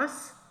to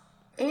Ross,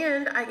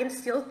 and I can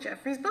steal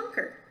Jeffrey's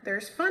bunker.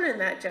 There's fun in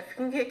that. Jeffrey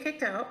can get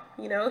kicked out.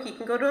 He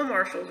can go to a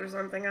Marshalls or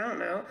something. I don't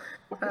know.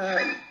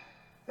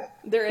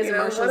 There is a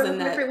Marshalls in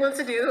that. Whatever Jeffrey wants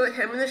to do,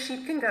 him and the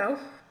sheep can go.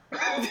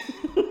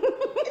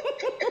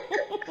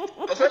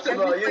 Well, first of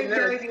all, you've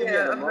never seen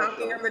of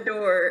knocking on the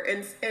door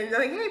and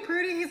like, hey,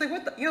 Prudy. He's like,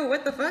 what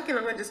the fuck? And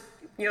I'm gonna just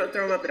throw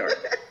him out the door.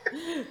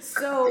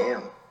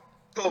 So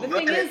the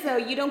thing is, though,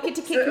 you don't get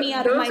to kick me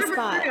out of my spot. Those are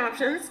my three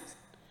options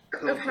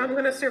of how I'm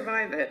gonna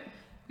survive it.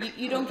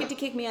 You don't get to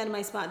kick me out of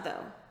my spot,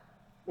 though.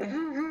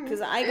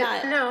 Because I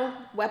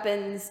got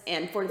weapons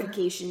and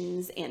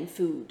fortifications and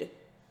food.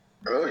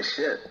 Oh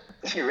shit!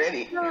 You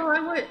ready? No,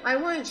 I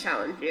wouldn't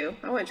challenge you.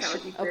 Okay,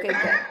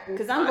 good.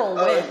 Because I'm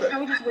gonna win. I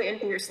would just wait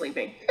until you're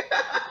sleeping.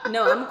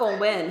 No, I'm gonna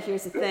win.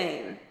 Here's the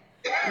thing.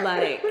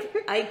 Like,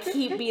 I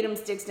keep beat 'em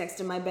sticks next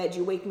to my bed.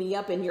 You wake me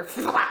up and you're.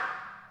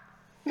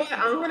 Yeah,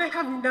 I'm gonna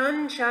have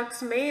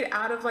nunchucks made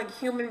out of like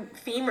human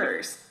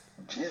femurs.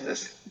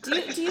 Jesus. Do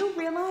you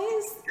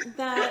realize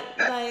that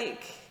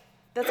like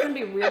that's gonna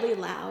be really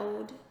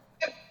loud?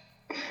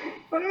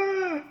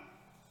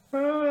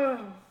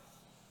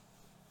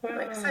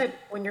 Like I said,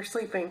 when you're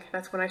sleeping,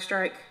 that's when I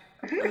strike.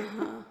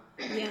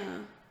 Yeah.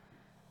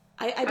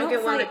 I I'll don't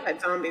get one to fight.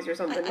 pet zombies or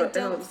something. I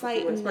don't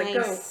fight like,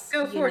 nice.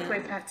 Go forth, my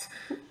pets.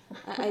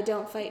 I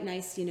don't fight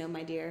nice,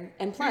 my dear.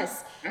 And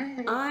plus,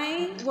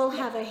 I will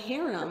have a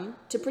harem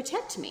to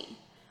protect me.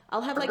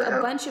 I'll have like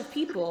a bunch of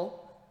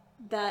people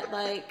that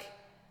like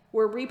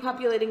we're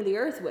repopulating the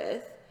earth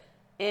with,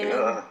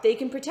 and they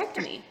can protect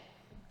me.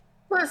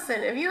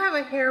 Listen, if you have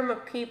a harem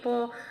of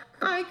people,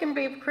 I can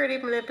be pretty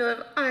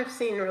manipulative. I've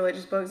seen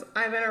religious books.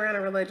 I've been around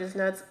a religious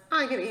nuts.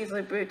 I can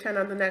easily pretend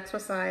I'm the next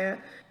Messiah,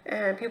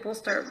 and people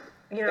start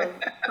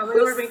coming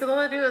over because all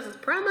I do is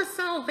promise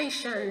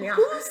salvation. Yeah.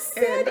 Who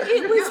said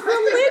it was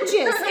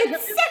religious?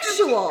 It's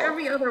sexual.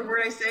 Every other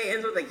word I say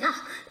ends with a yeah,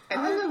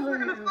 and then they're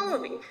gonna follow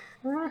me.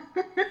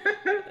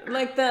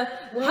 Like the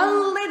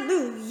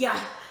hallelujah,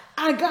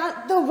 I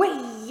got the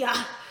way,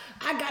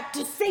 I got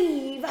to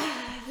save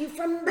you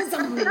from the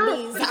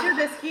zombies. To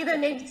this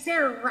heathen named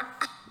Sarah.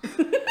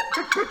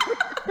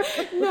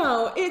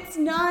 No, it's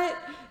not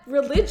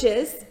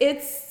religious.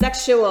 It's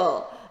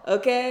sexual.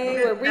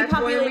 Okay, we're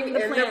repopulating the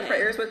planet. End their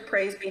prayers with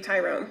praise be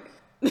Tyrone.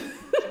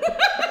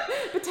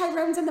 But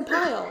Tyrone's in the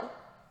pile.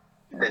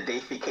 The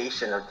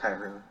deification of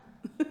Tyrone.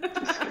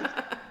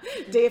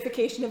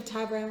 Deification of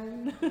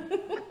Tyrone.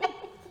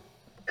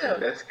 Oh,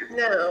 that's good.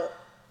 No,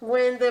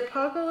 when the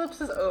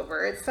apocalypse is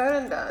over, it's said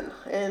and done,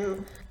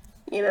 and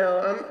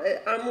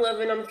I'm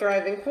living, I'm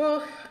thriving.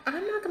 Well,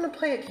 I'm not gonna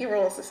play a key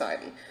role in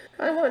society.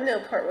 I want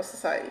no part with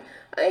society.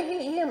 I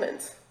hate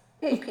humans.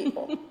 Hate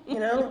people.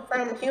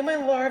 From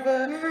human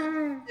larva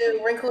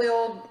to wrinkly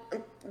old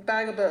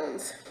bag of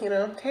bones. Hate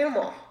them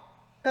all.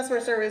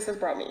 Customer service has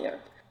brought me here.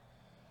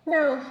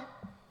 Now,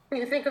 when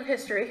you think of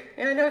history,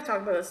 and I know I've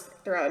talked about this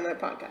throughout my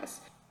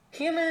podcast,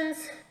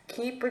 humans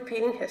keep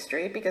repeating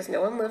history because no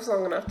one lives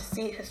long enough to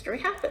see history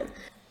happen.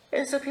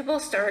 And so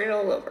people start it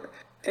all over.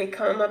 They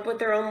come up with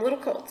their own little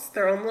cults,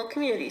 their own little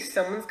communities.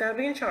 Someone's got to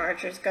be in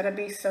charge. There's got to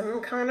be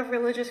some kind of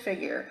religious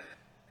figure.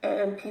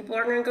 And people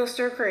are going to go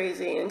stir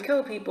crazy and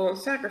kill people and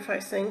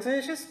sacrifice things.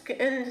 And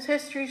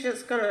history's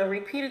just going to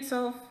repeat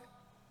itself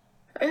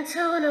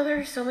until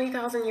another so many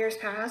thousand years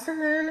pass, and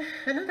then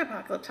another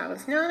apocalypse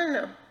happens.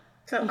 No.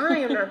 So I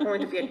am not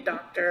going to be a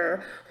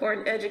doctor or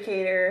an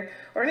educator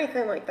or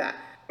anything like that.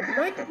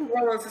 My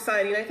role in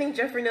society, and I think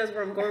Jeffrey knows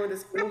where I'm going with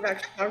this. We've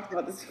actually talked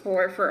about this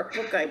before for a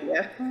book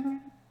idea.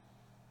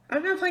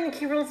 I'm not playing a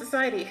key role in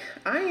society.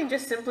 I am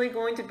just simply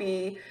going to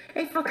be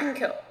a fucking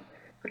kill.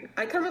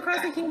 I come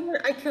across a human,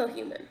 I kill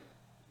human.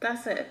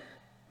 That's it.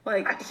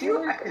 Humans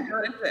do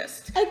not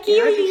exist. I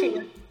kill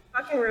you.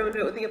 Fucking ruined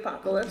it with the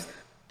apocalypse.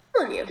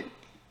 I'm killing you.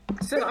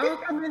 So I'll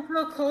come into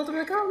a cult and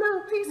I'm like, oh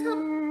no, please help.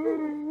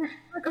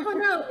 Oh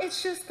no,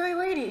 it's just my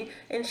lady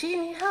and she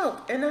needs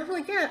help. And I'm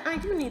like, yeah, I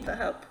do need the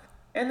help.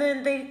 And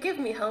then they give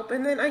me help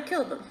and then I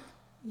kill them.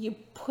 You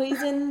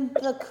poisoned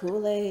the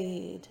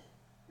Kool-Aid.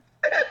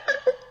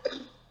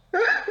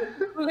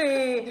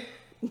 Kool-Aid.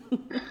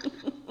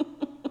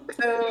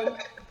 So,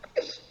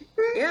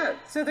 yeah,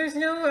 so there's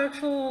no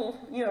actual,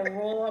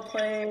 role I'll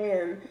play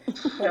and,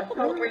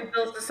 help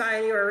rebuild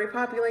society or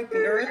repopulate the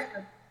earth.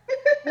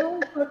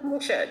 No fucking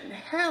shit.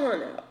 Hell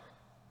no.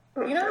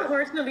 You know how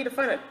hard it's going to be to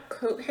find a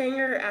coat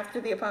hanger after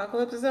the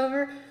apocalypse is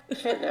over?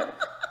 Shit, no.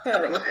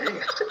 Hell no. What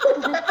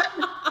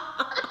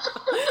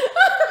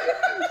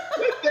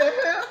the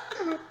hell?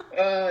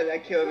 Oh,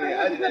 that killed me.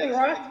 I didn't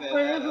expect that.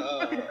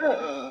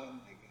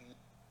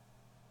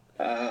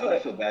 I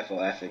feel bad for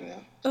laughing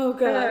now. Oh,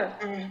 God.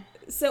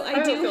 So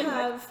I do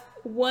have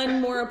one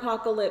more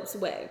apocalypse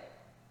way.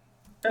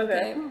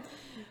 Okay.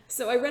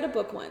 So I read a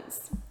book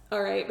once.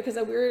 All right, because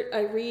I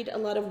read a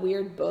lot of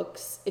weird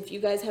books. If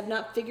you guys have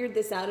not figured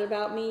this out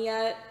about me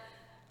yet,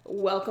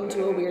 welcome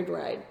to a weird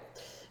ride.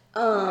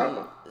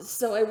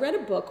 So I read a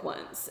book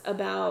once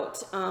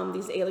about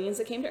these aliens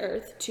that came to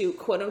Earth to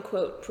quote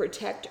unquote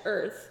protect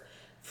Earth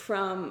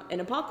from an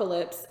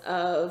apocalypse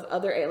of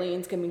other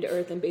aliens coming to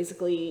Earth and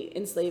basically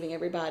enslaving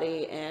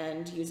everybody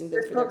and using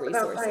them for their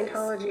resources. About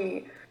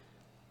Scientology.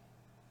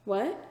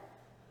 What?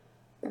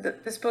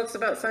 This book's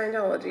about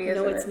Scientology,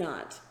 isn't it? No, it's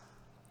not.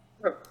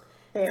 Oh,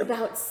 it's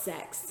about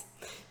sex.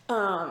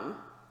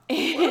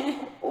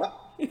 What?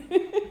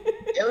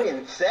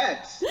 Alien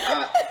sex?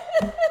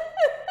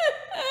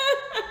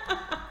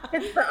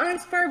 It's the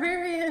Ice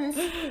Barbarians.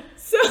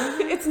 So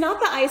it's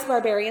not the Ice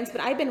Barbarians, but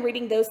I've been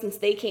reading those since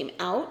they came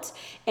out,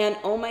 and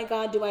oh my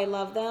God, do I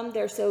love them.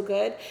 They're so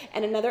good.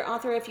 And another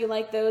author, if you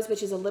like those,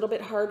 which is a little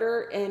bit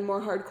harder and more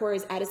hardcore,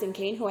 is Addison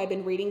Kane, who I've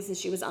been reading since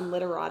she was on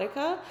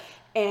Literotica.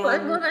 And I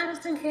love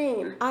Addison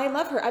Kane. I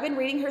love her. I've been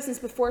reading her since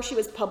before she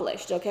was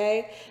published,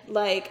 okay?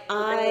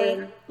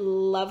 I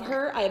love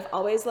her. I've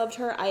always loved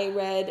her. I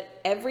read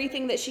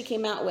everything that she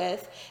came out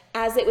with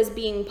as it was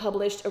being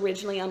published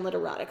originally on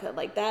Literotica.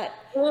 Like that.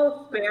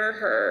 We'll spare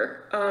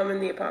her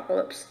in the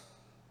apocalypse.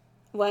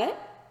 What?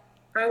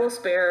 I will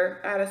spare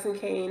Addison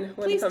Kane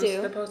when it comes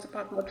to the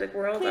post-apocalyptic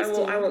world.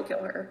 I won't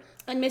kill her.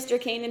 And Mr.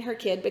 Kane and her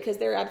kid, because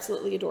they're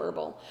absolutely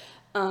adorable.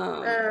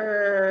 I'll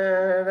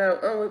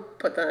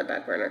put that on the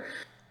back burner.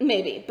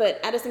 Maybe, but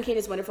Addison Kane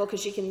is wonderful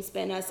because she can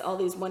spin us all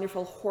these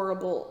wonderful,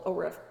 horrible,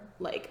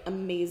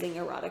 amazing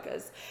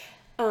eroticas.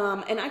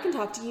 And I can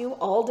talk to you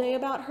all day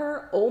about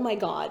her. Oh my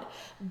God.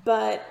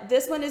 But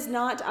this one is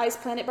not Ice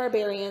Planet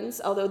Barbarians,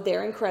 although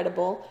they're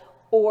incredible,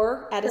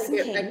 or Addison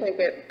Kane. I can't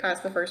get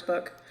past the first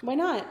book. Why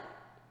not?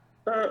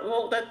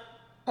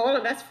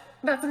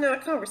 That's another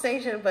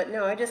conversation, but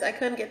no, I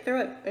couldn't get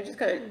through it. I just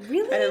couldn't.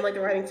 Really? I didn't like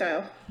the writing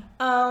style.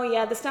 Oh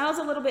yeah, the style's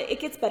a little bit,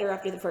 it gets better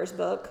after the first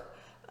book.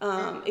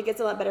 It gets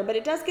a lot better, but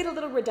it does get a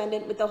little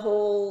redundant with the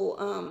whole,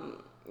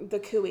 the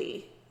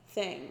cooey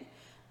thing.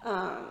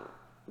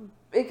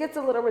 it gets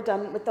a little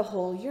redundant with the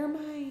whole "you're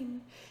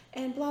mine"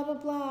 and blah blah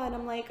blah, and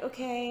I'm like,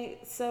 okay,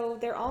 so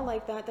they're all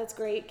like that. That's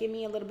great. Give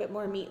me a little bit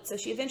more meat. So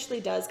she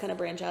eventually does kind of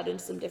branch out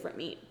into some different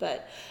meat,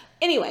 but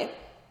anyway,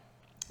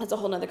 that's a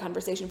whole nother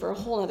conversation for a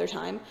whole nother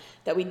time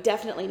that we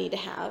definitely need to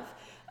have.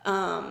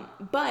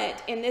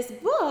 But in this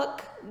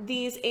book,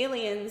 these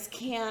aliens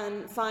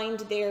can find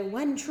their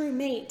one true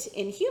mate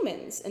in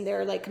humans, and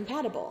they're like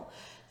compatible.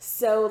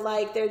 So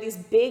like they're these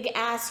big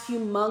ass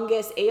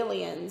humongous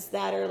aliens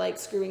that are like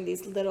screwing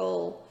these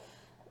little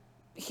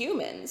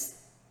humans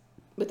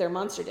with their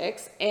monster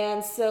dicks.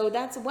 And so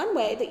that's one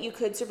way that you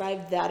could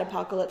survive that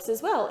apocalypse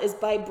as well, is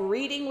by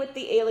breeding with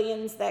the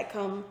aliens that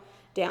come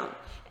down.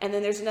 And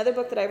then there's another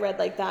book that I read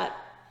like that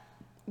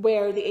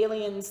where the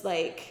aliens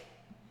like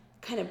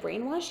kind of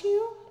brainwash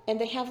you, and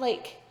they have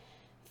like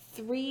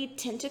 3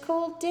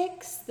 tentacle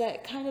dicks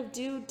that kind of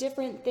do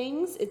different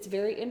things. It's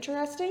very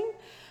interesting.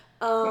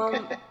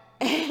 And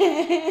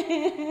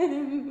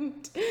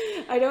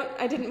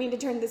I didn't mean to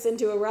turn this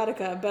into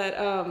erotica,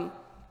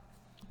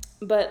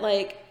 but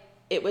like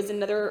it was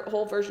another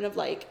whole version of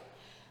like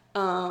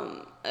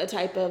a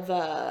type of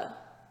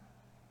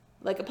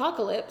like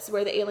apocalypse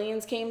where the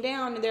aliens came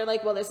down and they're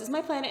like, well, this is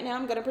my planet now.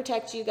 I'm going to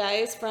protect you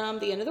guys from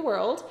the end of the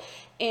world.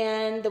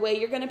 And the way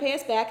you're going to pay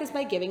us back is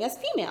by giving us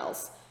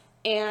females.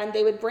 And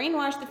they would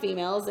brainwash the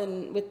females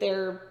and with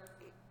their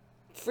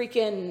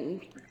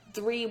freaking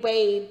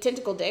 3-way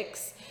tentacle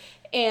dicks.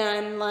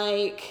 And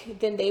like,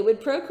 then they would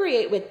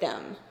procreate with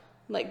them.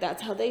 Like,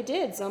 that's how they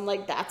did. So I'm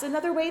like, that's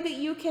another way that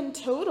you can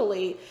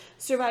totally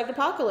survive the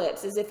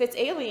apocalypse, is if it's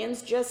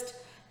aliens, just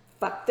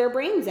fuck their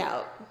brains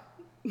out.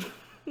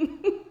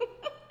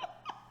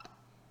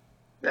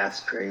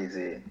 That's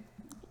crazy.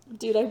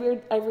 Dude,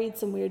 I read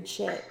some weird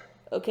shit,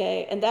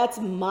 okay? And that's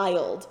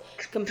mild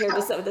compared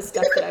to some of the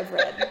stuff that I've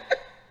read.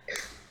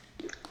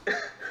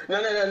 No.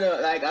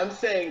 Like, I'm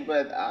saying,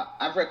 but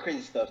I've read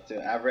crazy stuff,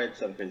 too. I've read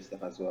some crazy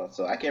stuff as well,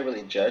 so I can't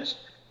really judge.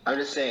 I'm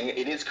just saying,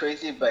 it is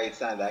crazy, but it's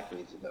not that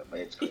crazy, though.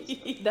 But it's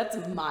crazy. That's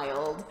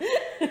mild.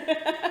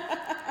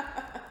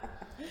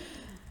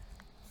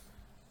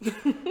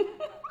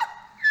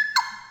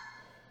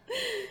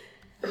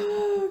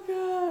 Oh,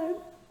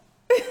 God.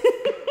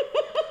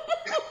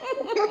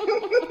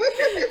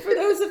 For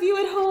those of you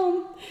at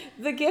home,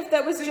 the gift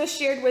that was just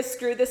shared was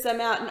 "screw this,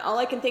 I'm out," and all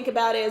I can think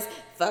about is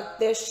 "fuck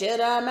this shit,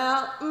 I'm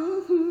out."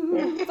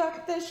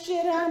 Fuck this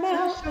shit, I'm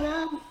out.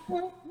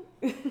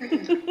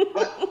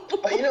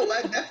 But you know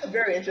what? That's a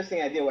very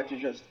interesting idea what you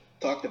just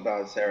talked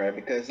about, Sarah.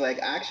 Because like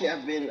actually,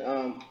 I've been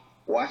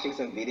watching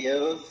some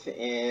videos,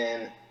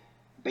 and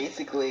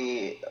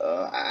basically,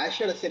 I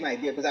share the same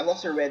idea because I've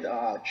also read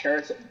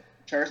Chariots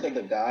of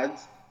the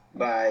Gods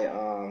by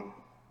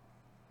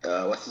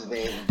what's his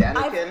name?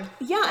 Daniken.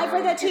 I've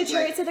read that too. It's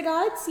Chariots of the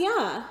Gods.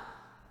 Yeah.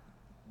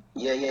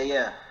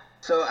 Yeah.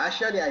 So I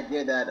share the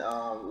idea that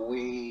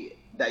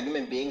that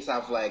human beings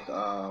have like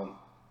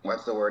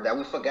what's the word? That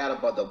we forgot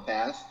about the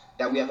past,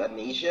 that we have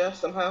amnesia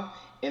somehow,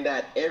 and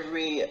that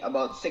every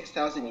about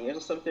 6,000 years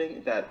or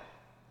something, that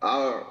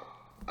our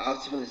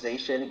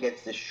civilization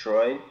gets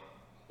destroyed,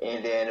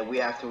 and then we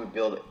have to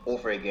rebuild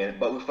over again.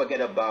 But we forget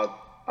about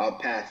our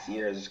past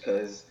years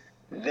because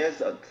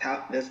there's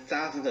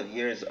thousands of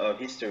years of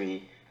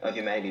history of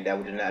humanity that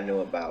we do not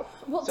know about.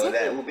 Well, so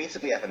that we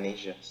basically have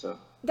amnesia. So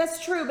that's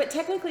true, but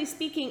technically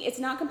speaking, it's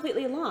not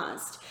completely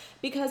lost,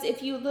 because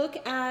if you look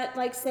at,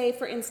 like, say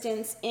for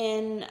instance,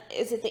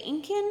 is it the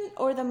Incan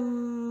or the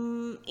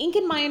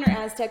Incan, Mayan, or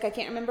Aztec? I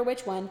can't remember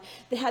which one.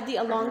 They had the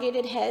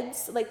elongated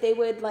heads, like they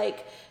would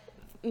like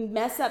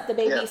mess up the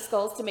baby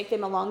skulls to make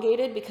them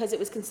elongated because it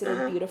was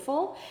considered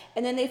beautiful,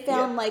 and then they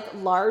found like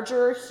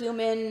larger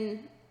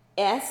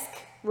human-esque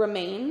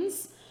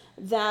remains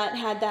that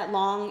had that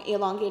long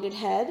elongated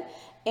head,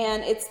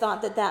 and it's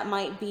thought that that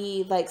might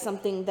be like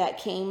something that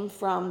came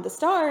from the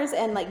stars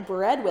and like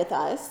bred with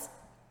us.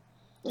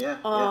 Yeah,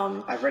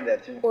 I've read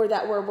that too. Or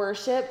that were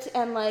worshipped,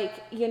 and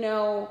like, you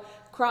know,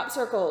 crop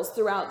circles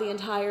throughout the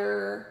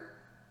entire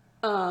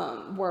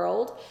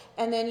world.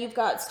 And then you've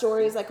got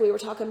stories like we were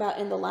talking about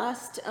in the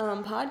last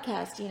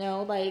podcast, you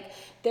know, like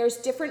there's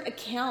different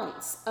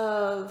accounts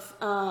of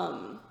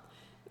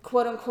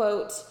quote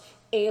unquote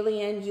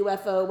alien,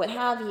 UFO, what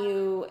have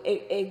you,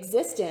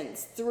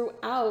 existence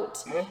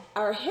throughout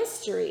our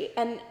history.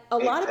 And a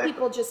lot of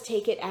people just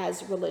take it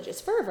as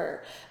religious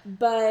fervor.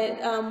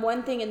 But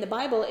one thing in the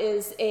Bible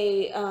is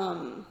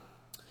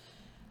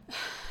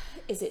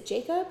is it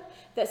Jacob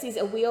that sees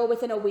a wheel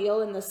within a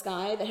wheel in the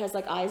sky that has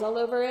like eyes all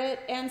over it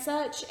and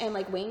such, and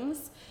like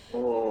wings?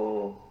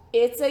 Oh.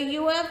 It's a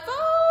UFO!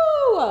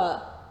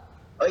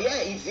 Oh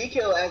yeah,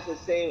 Ezekiel has the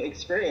same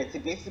experience. He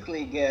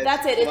basically gets...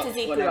 That's it, it's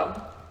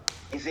Ezekiel.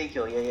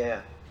 Ezekiel,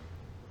 yeah.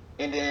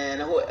 And then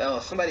who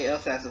else? Somebody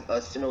else has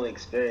a similar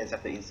experience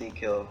after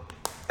Ezekiel.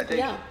 I think.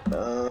 Yeah.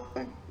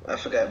 I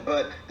forgot.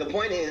 But the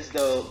point is,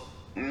 though,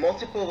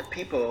 multiple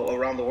people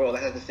around the world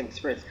that have the same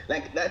experience.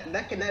 Like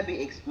that cannot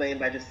be explained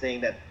by just saying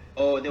that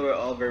Oh, they were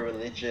all very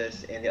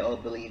religious, and they all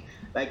believe,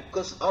 like,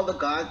 because all the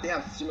gods they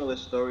have similar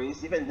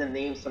stories. Even the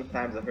names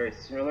sometimes are very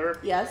similar.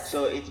 Yes.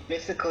 So it's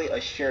basically a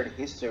shared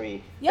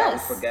history that we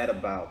Yes. forget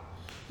about,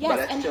 but Yes,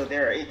 that's and still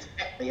there. It's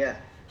yeah.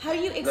 how do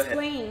you Go ahead.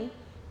 explain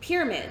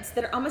pyramids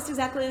that are almost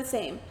exactly the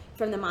same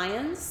from the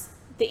Mayans,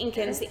 the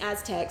Incans, the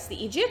Aztecs,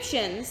 the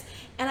Egyptians,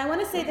 and I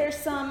want to say there's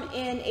some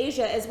in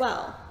Asia as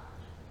well.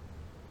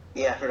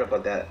 Yeah, I've heard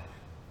about that.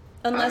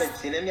 I haven't Unless,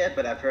 seen them yet,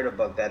 but I've heard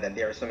about that. That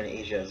there are some in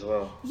Asia as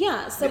well.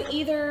 yeah, so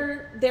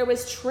either there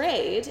was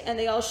trade and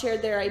they all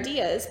shared their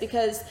ideas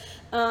because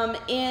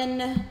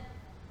in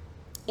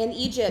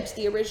Egypt,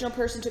 the original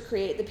person to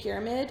create the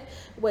pyramid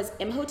was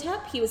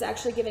Imhotep. He was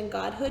actually given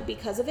godhood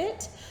because of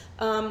it.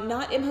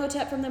 Not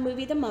Imhotep from the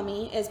movie The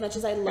Mummy, as much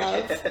as I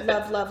love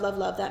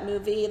that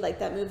movie. Like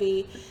that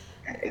movie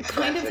It's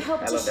kind of classic.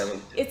 helped I to love that movie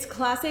too. it's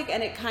classic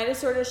and it kind of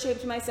sort of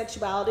shaped my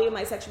sexuality.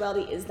 My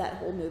sexuality is that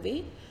whole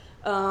movie.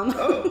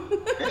 Oh,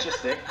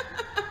 interesting.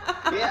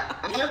 Yeah,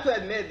 I have to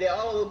admit they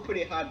all look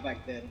pretty hot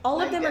back then. All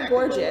Like of them the are acting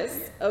gorgeous,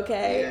 ability.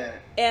 okay? Yeah.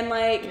 And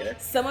like Yeah.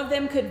 some of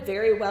them could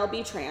very well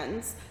be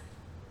trans.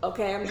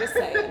 Okay, I'm just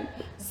saying.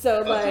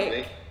 So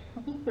Possibly.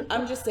 like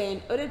I'm just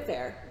saying, Oded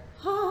Fair.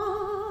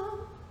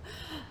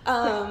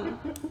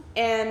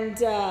 And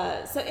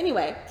so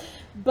anyway,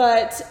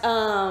 but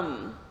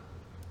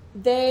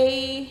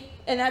they,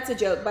 and that's a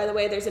joke, by the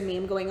way. There's a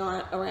meme going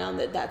on around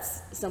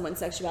that's someone's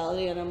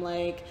sexuality, and I'm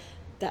like,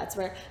 that's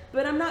where.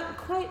 But I'm not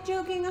quite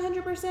joking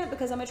 100%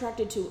 because I'm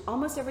attracted to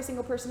almost every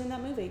single person in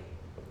that movie.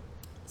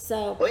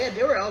 So, Oh yeah,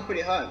 they were all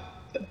pretty hot.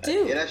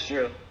 Dude. Yeah, that's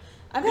true.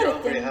 I've They're had all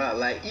a pretty thing. hot.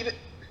 Like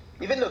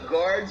even the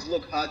guards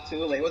look hot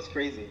too. Like what's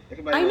crazy?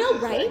 Everybody I was know,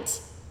 just,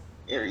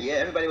 like, right? yeah,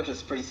 everybody was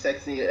just pretty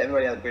sexy.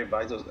 Everybody had great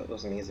bodies. It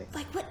was amazing.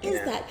 Like, what is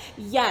Yeah. that?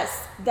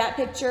 Yes, that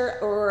picture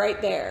right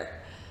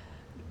there.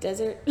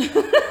 Desert.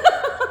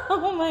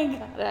 Oh my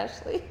God,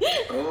 Ashley.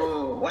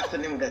 Oh, what's the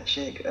name of that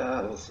chick?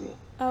 Let me see.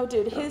 Oh,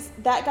 dude,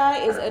 that guy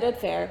is Oded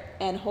Fair,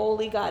 and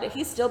holy God,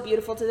 he's still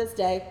beautiful to this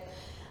day.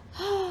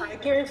 I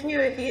guarantee you,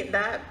 if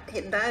that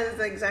is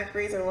the exact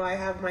reason why I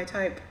have my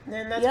type,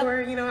 and that's Yep.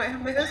 where I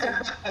have my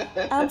husband.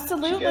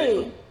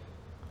 Absolutely.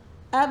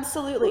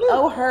 Absolutely.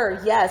 Oh,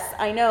 her. Yes,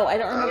 I know. I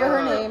don't remember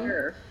her name,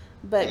 Sure.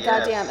 but Yes,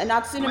 goddamn,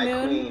 Anatsuna my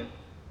Moon. queen.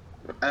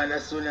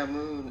 Anatsuna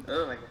Moon.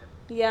 Oh my god.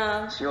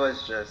 Yeah. She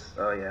was just.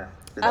 Oh yeah.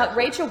 That's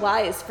Rachel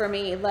Wise for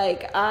me.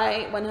 Like,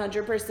 I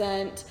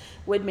 100%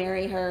 would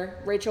marry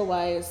her. Rachel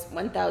Wise,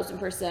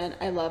 1000%.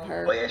 I love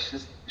her. Oh yeah,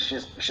 she's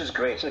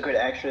great. She's a great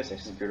actress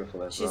and she's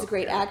beautiful as well. She's a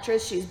great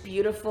actress. She's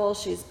beautiful.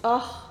 She's,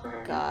 oh,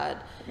 God.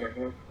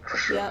 For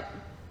sure. Yep.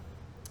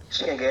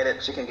 She can get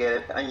it. She can get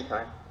it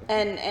anytime.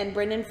 And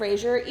Brendan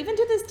Fraser, even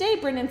to this day,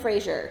 Brendan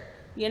Fraser,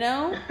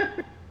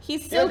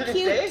 he's so To this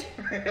cute.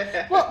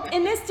 day? Well,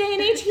 in this day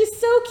and age, he's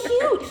so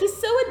cute. He's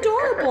so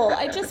adorable.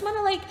 I just want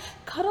to like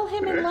cuddle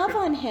him and love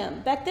on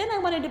him. Back then, I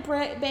wanted to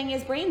bang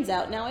his brains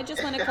out. Now I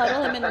just want to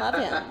cuddle him and love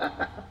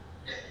him.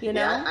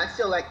 Yeah, I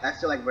still like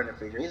Brendan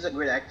Fraser. He's a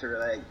great actor.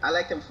 Like I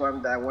like him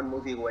from that one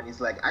movie when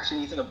he's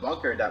in a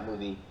bunker in that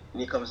movie,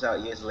 and he comes out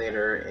years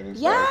later and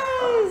he's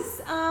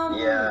Yes.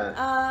 yeah.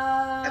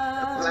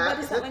 What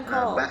is that one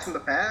called? Blast from the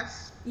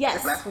Past.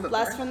 Yes. Blast from the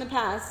Blast Past. from the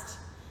Past.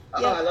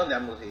 Oh, Yep. I love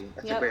that movie.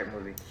 That's Yep. a great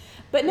movie.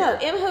 But no,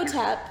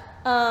 Imhotep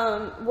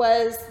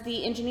was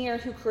the engineer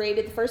who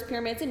created the first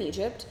pyramids in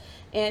Egypt,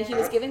 and he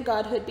was given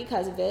godhood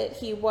because of it.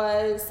 He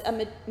was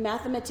a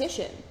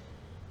mathematician.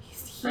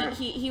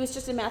 He was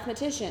just a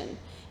mathematician,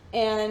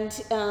 and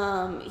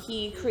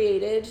he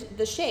created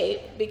the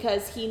shape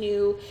because he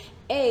knew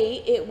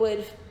it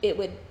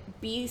would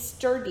be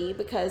sturdy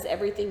because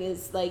everything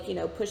is like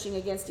pushing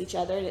against each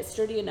other, and it's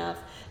sturdy enough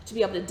to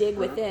be able to dig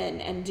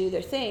within and do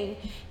their thing.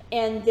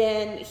 And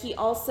then he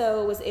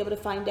also was able to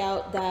find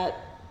out that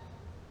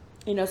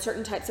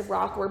certain types of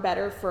rock were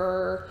better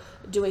for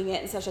doing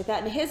it and such like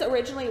that. And his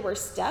originally were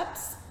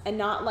steps and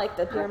not like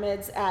the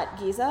pyramids at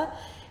Giza.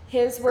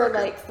 His were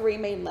like 3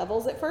 main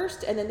levels at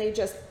first, and then they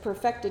just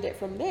perfected it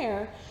from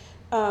there.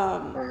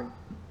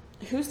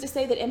 Who's to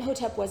say that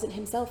Imhotep wasn't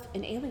himself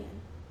an alien?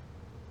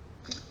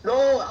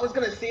 No, I was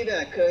gonna say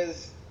that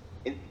because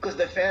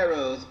the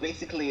pharaohs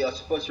basically are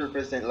supposed to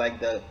represent like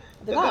the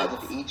gods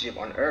of Egypt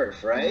on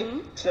Earth, right?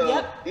 Mm-hmm. So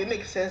Yep. it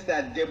makes sense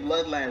that their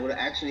bloodline would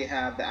actually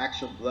have the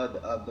actual blood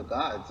of the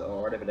gods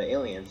or whatever the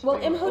aliens. Well,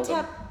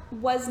 Imhotep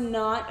was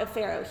not a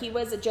pharaoh. He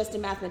was just a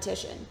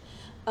mathematician.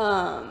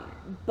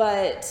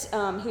 But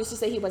who's to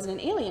say he wasn't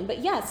an alien? But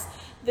yes,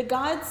 the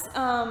gods,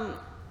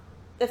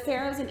 the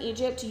pharaohs in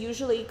Egypt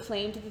usually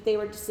claimed that they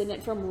were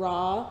descendant from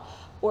Ra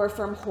or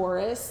from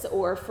Horus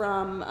or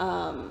from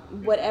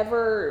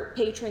whatever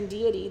patron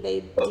deity they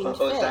deemed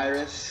fit.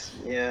 Osiris,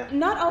 yeah.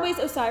 Not always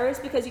Osiris,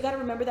 because you got to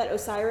remember that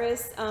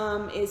Osiris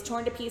is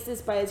torn to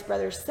pieces by his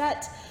brother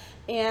Set,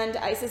 and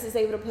Isis is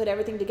able to put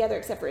everything together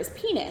except for his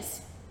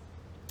penis.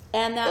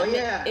 And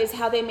that is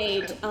how they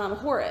made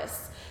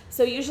Horus.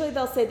 So usually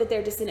they'll say that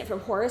they're descendant from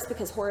Horus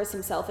because Horus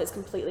himself is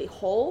completely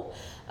whole,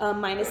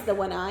 minus the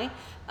one eye,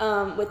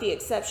 with the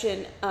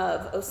exception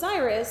of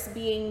Osiris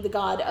being the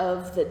god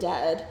of the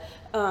dead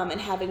and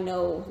having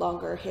no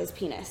longer his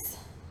penis.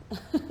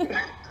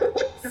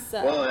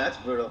 So. Whoa, that's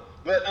brutal.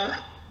 But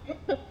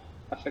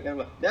I forgot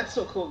about that's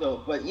so cool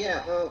though. But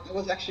yeah, I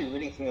was actually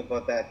reading something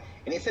about that,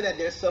 and he said that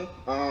there's some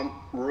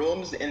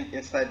rooms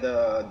inside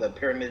the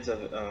pyramids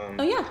of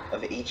Oh yeah.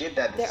 of Egypt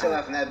that There still are.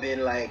 have not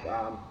been like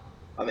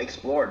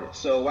explored.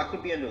 So what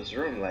could be in those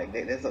rooms? Like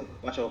there's a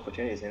bunch of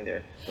opportunities in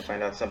there to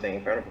find out something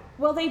incredible.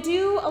 Well, they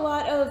do a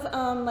lot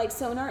of like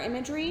sonar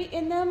imagery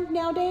in them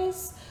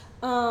nowadays.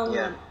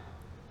 Yeah.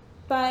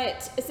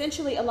 But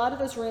essentially, a lot of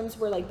those rooms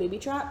were like booby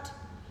trapped.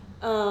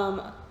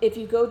 If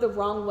you go the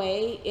wrong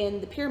way in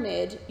the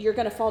pyramid, you're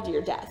going to fall to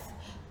your death,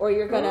 or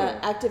you're going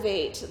to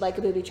activate like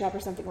a booby trap or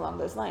something along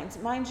those lines.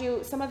 Mind you,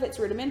 some of it's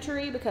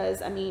rudimentary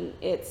because I mean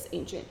it's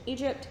ancient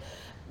Egypt,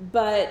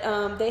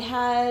 but they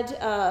had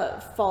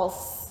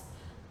false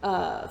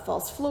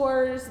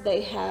floors.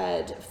 They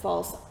had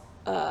false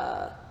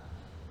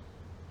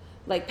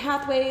like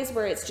pathways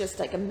where it's just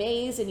like a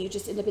maze and you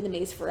just end up in the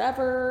maze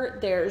forever.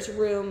 There's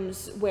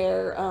rooms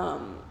where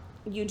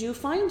you do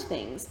find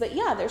things, but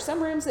yeah, there's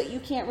some rooms that you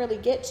can't really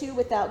get to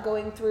without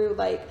going through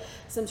like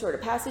some sort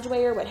of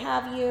passageway or what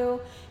have you.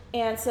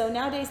 And so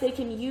nowadays they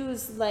can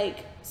use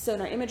like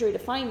sonar imagery to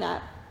find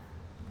that,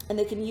 and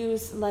they can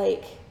use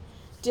like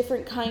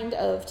different kind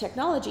of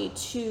technology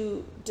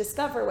to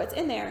discover what's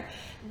in there.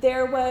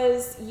 There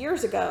was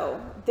years ago,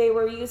 they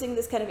were using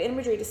this kind of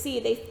imagery to see,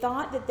 they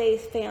thought that they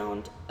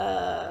found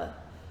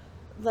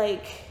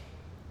like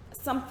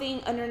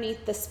something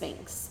underneath the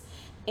Sphinx.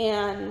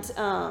 And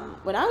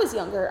when I was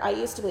younger, I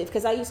used to believe,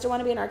 because I used to want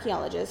to be an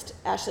archaeologist.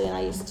 Ashley and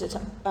I used to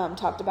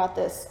talked about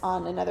this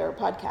on another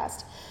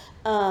podcast.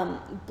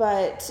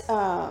 But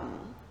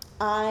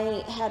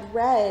I had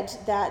read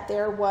that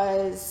there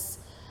was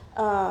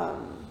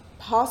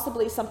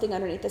possibly something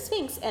underneath the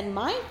Sphinx. And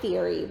my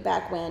theory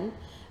back when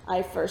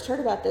I first heard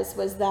about this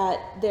was that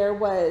there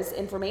was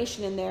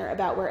information in there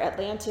about where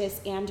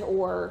Atlantis and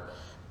or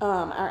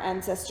our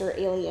ancestor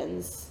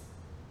aliens,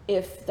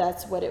 if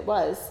that's what it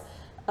was,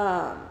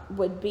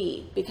 would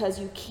be, because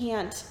you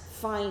can't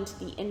find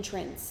the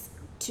entrance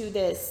to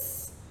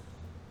this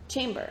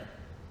chamber.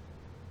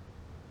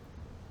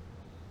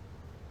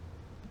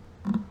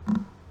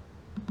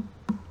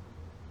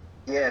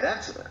 Yeah,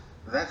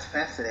 that's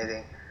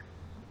fascinating.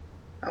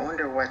 I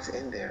wonder what's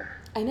in there.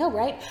 I know,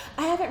 right?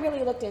 I haven't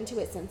really looked into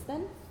it since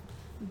then,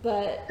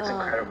 but It's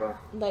incredible.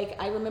 like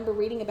I remember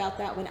reading about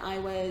that when I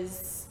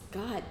was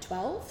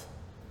 12,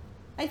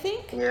 I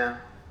think. Yeah.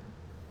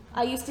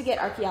 I used to get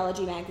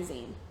Archaeology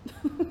magazine.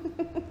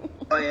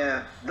 Oh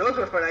yeah, those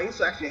were fun. I used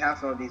to actually have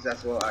some of these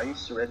as well. I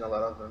used to read a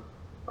lot of them.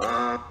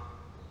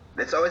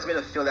 It's always been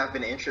a field I've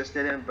been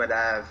interested in, but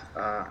I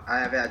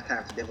haven't had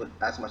time to devote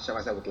as much time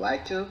as I would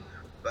like to.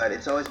 But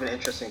it's always been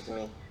interesting to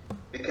me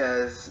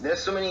because there's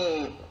so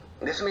many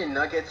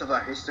nuggets of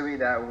our history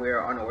that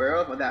we're unaware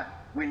of, or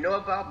that we know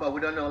about, but we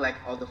don't know like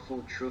all the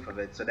full truth of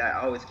it. So that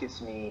always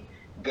keeps me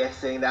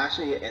guessing. That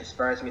actually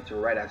inspires me to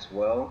write as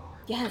well.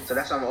 Yes. So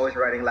that's why I'm always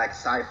writing like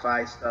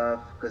sci-fi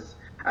stuff, because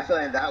I feel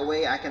like that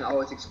way I can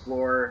always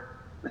explore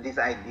these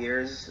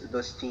ideas,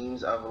 those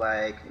themes of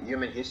like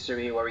human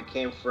history, where we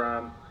came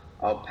from,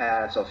 our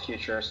past, our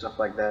future, stuff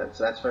like that.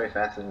 So that's very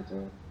fascinating to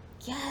me.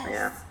 Yes.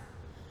 Yeah.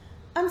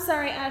 I'm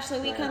sorry, Ashley.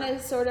 We kind of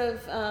sort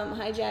of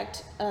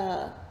hijacked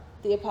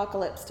the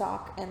apocalypse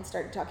talk and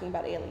started talking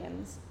about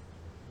aliens.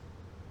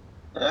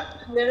 No.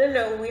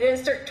 We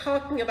didn't start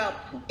talking about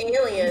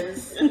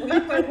aliens. We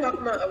started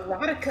talking about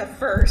erotica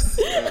first.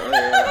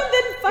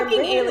 Then fucking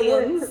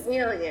aliens.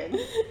 Alien.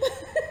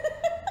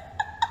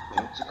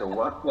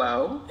 What?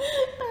 Wow.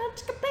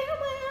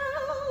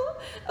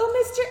 Oh,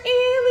 Mr.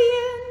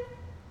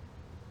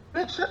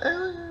 Alien. Mr.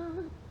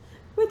 Alien.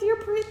 With your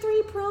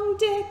three-pronged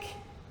dick.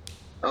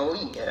 Oh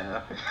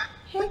yeah.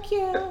 Heck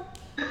yeah.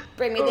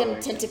 Bring me them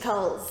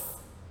tentacles.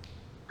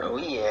 Oh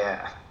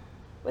yeah.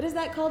 What is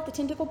that called? The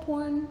tentacle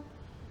porn?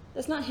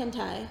 That's not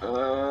hentai.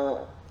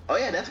 Oh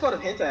yeah, that's called a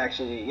hentai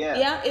actually. Yeah.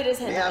 Yeah, it is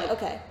hentai.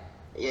 Okay.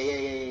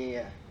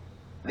 Yeah.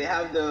 They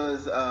have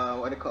those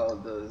what do you call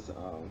those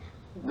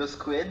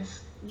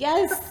squids?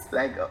 Yes.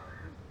 Like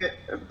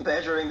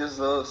pleasuring those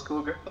little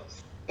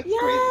schoolgirls. It's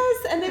Yes,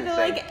 crazy. and then they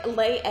like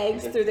lay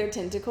eggs through their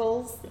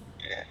tentacles.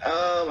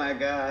 Oh my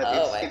god,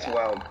 Oh it's my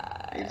wild.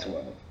 God. It's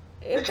wild.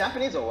 The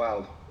Japanese are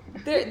wild.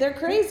 They're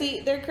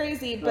crazy. They're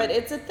crazy, but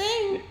it's a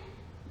thing.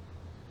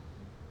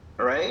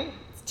 Right?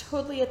 It's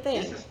totally a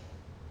thing.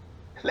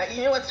 Like,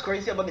 you know what's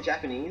crazy about the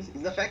Japanese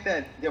is the fact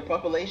that their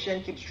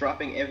population keeps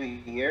dropping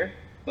every year,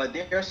 but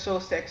they're so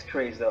sex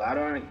crazed though. I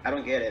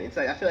don't get it. It's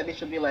like I feel like they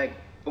should be like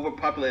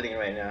overpopulating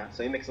right now,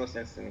 so it makes no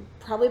sense to me.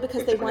 Probably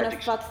because they It's want to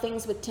addiction. fuck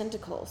things with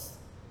tentacles.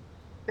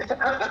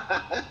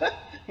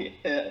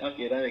 Yeah,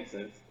 okay, that makes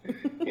sense.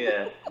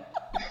 Yeah.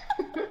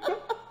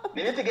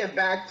 They need to get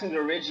back to the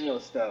original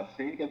stuff.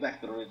 They need to get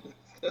back to the original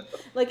stuff.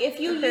 Like if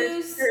you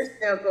use There's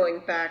no going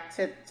back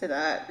to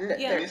that.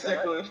 Yeah.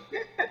 Recircle.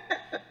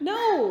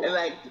 No. In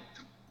like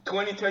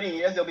 20, 30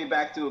 years, they'll be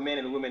back to men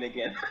and women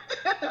again.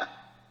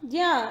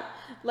 Yeah.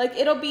 Like,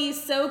 it'll be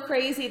so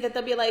crazy that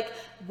they'll be like,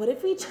 what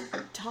if we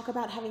talk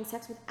about having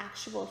sex with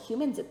actual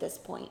humans at this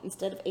point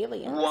instead of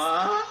aliens?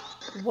 What?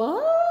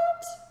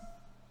 What?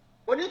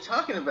 What are you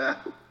talking about?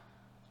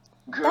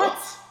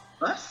 Girls?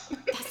 Us?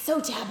 That's so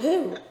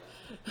taboo.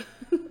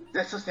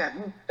 That's so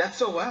sad. That's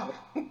so wild.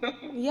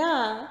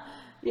 Yeah,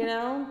 you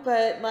know,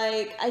 but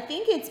like, I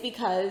think it's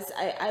because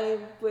I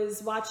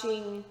was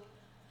watching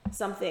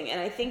something, and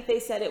I think they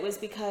said it was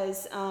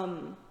because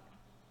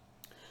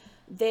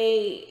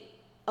they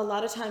a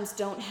lot of times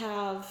don't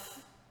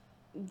have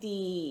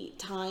the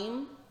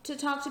time to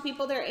talk to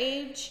people their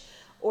age,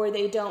 or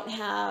they don't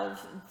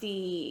have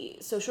the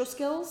social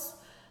skills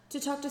to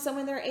talk to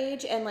someone their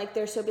age, and like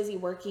they're so busy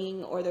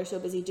working or they're so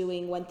busy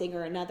doing one thing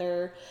or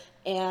another,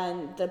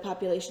 and the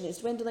population is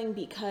dwindling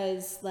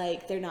because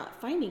like they're not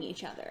finding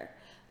each other.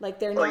 Like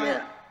they're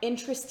not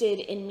interested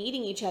in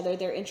meeting each other,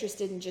 they're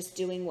interested in just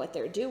doing what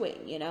they're doing,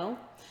 you know?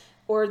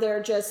 Or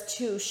they're just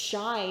too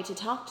shy to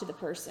talk to the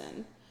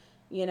person,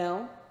 you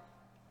know?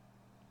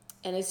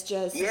 And it's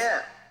just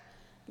Yeah.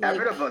 like, I've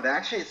heard about that. I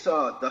actually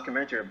saw a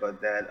documentary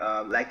about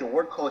that. Like the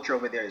work culture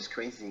over there is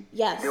crazy.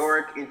 Yes. They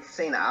work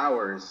insane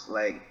hours.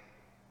 Like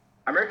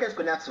Americans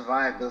could not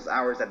survive those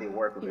hours that they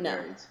work over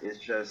there. It's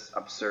just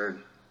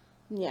absurd.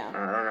 yeah. I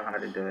don't know how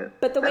to do it.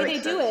 But the That way they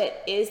makes do sense.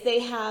 it is they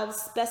have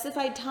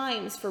specified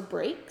times for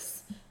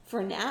breaks,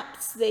 for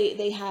naps.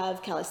 They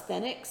have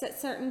calisthenics at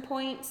certain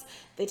points.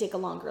 They take a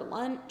longer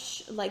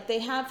lunch. Like they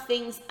have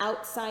things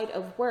outside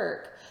of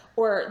work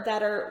or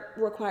that are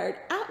required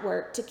at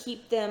work to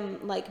keep them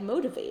like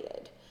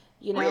motivated,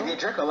 you know? Wait, they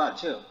drink a lot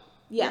too.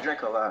 Yeah. They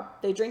drink a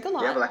lot. They drink a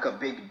lot. They have like a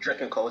big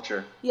drinking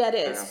culture. Yeah, it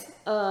is.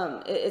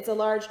 It's a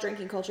large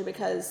drinking culture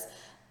because,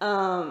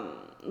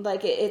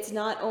 like, it's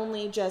not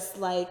only just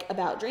like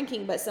about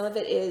drinking, but some of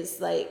it is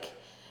like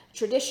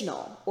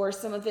traditional, or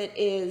some of it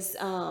is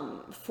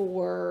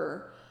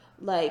for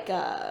like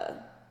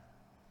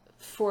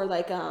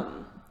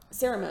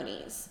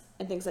ceremonies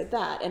and things like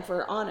that, and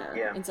for honor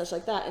and such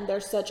like that. And they're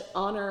such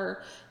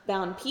honor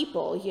bound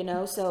people, you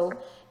know. So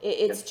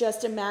it's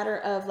just a matter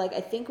of like, I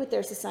think with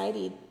their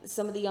society,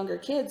 some of the younger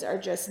kids are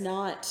just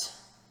not.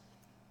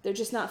 They're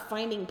just not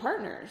finding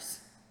partners,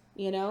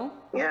 you know?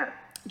 Yeah.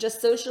 Just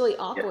socially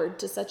awkward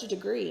to such a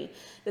degree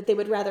that they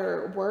would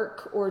rather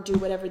work or do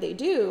whatever they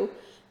do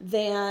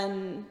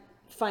than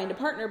find a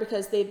partner,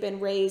 because they've been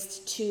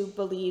raised to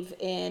believe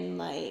in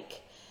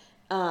like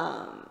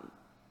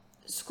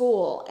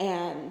school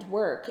and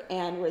work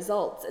and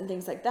results and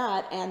things like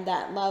that. And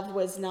that love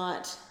was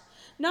not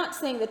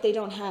saying that they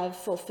don't have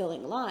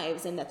fulfilling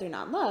lives and that they're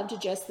not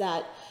loved, just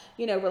that,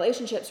 you know,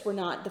 relationships were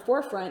not the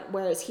forefront,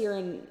 whereas here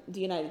in the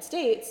United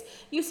States,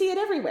 you see it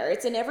everywhere.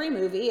 It's in every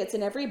movie, it's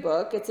in every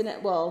book, it's in,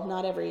 well,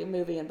 not every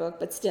movie and book,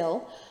 but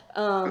still,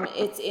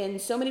 it's in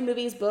so many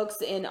movies,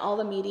 books, in all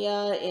the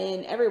media,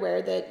 in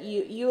everywhere, that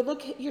you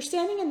look, you're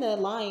standing in the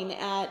line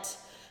at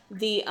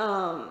the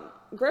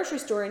grocery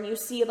store and you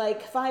see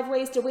like 5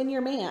 ways to win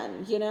your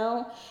man, you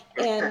know,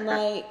 and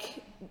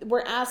like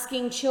we're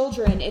asking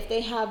children if they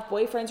have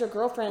boyfriends or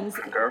girlfriends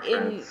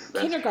in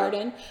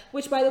kindergarten,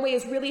 which by the way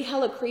is really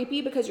hella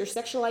creepy because you're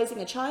sexualizing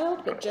a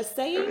child, but just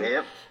saying.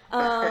 Yep.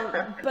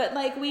 But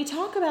like we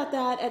talk about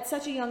that at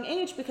such a young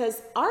age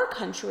because our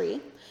country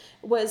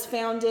was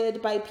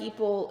founded by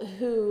people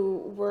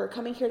who were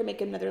coming here to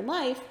make another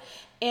life,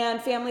 and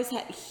families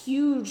had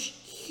huge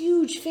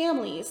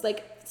families,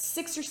 like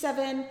 6 or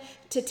 7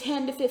 to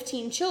 10 to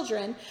 15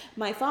 children.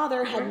 My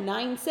father had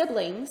 9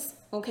 siblings,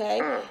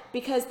 okay,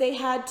 because they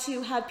had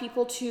to have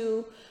people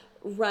to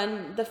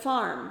run the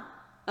farm,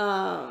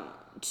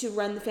 to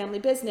run the family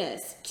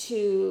business,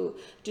 to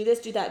do this,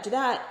 do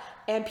that,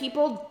 and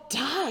people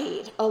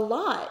died a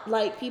lot.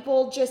 Like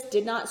people just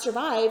did not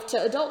survive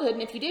to adulthood,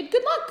 and if you did,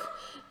 good luck.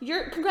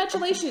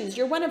 Congratulations,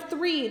 you're one of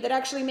 3 that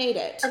actually made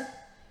it.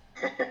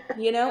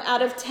 You know,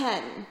 out of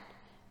 10.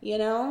 You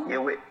know?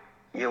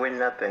 You win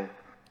nothing.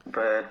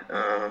 But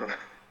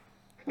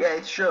yeah,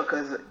 it's true,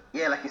 because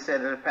yeah, like you said,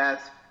 in the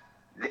past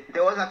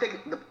there was, I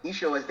think the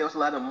issue was there was a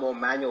lot of more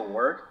manual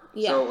work.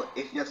 So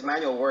if there's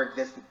manual work,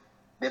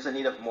 there's a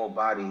need of more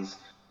bodies.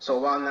 So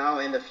while now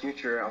in our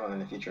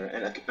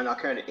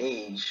current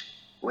age,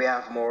 we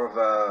have more of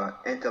a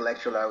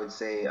intellectual, I would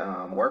say,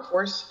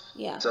 workforce.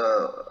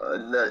 So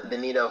the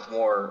need of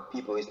more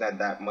people is not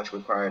that much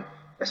required,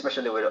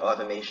 especially with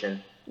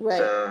automation. Right.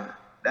 So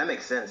that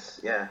makes sense.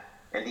 Yeah.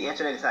 And the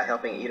internet is not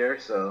helping either,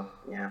 so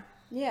yeah.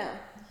 Yeah.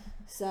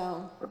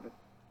 So,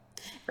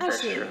 That's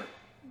Ashley, true.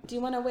 do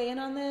you want to weigh in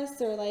on this,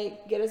 or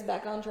like get us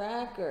back on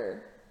track,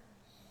 or?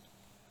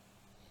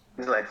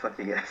 He's like, fuck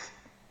you guys.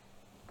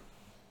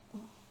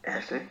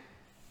 Ashley?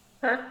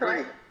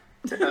 Right.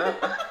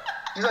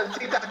 She's on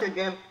TikTok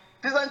again.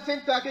 I'm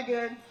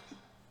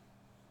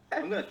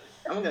gonna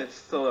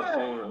steal her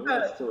phone.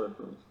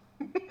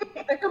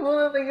 I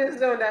completely just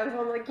zoned out.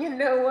 So I'm like, you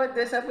know what?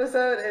 This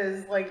episode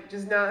is like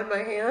just not in my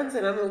hands,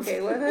 and I'm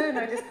okay with it. And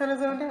I just kind of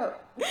zoned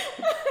out.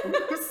 I'm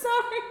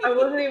sorry. I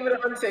wasn't even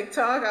on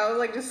TikTok. I was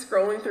like just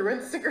scrolling through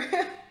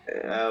Instagram.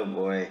 Oh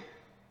boy.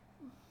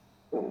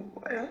 Oh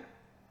boy.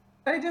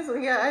 I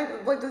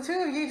like the two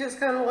of you just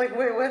kind of like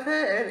went with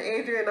it, and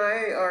Adrian and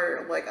I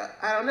are like,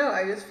 I don't know.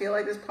 I just feel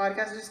like this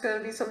podcast is just going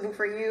to be something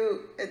for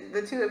you,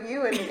 the two of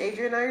you, and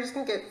Adrian and I are just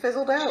going to get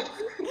fizzled out.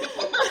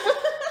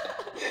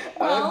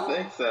 I don't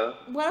think so.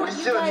 Why don't We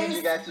you still guys- need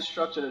you guys to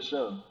structure the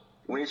show.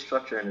 We need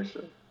structure in the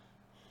show.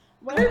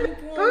 Why don't you I'm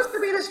supposed to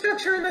guys... be the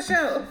structure in the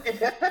show.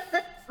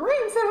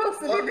 I'm supposed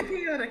to be the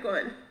chaotic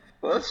one.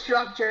 We'll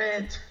structure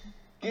it.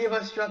 Give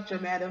us structure,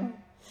 madam.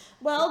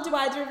 Well, do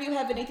either of you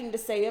have anything to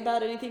say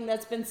about anything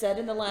that's been said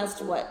in the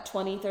last,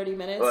 20, 30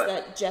 minutes What?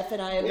 that Jeff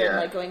and I have been,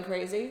 like, going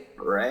crazy?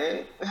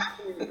 Right?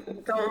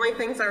 The only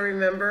things I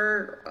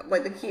remember,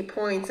 like the key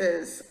points,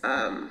 is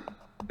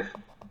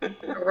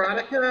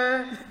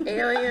erotica,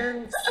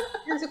 aliens,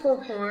 physical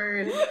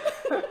porn,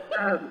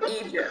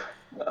 Egypt.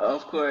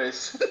 Of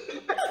course.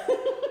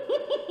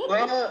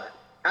 Well,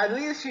 at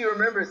least you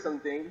remember some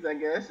things, I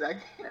guess. I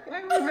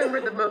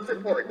remember the most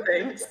important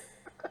things.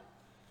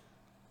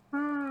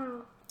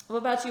 What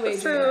about you,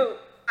 Adrian? So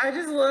I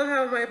just love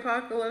how my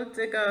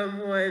apocalyptic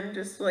one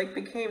just like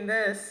became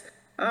this.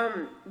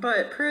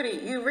 But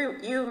Prudy,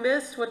 you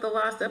missed what the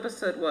last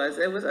episode was.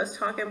 It was us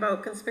talking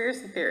about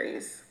conspiracy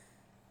theories.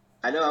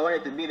 I know, I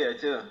wanted to be there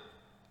too.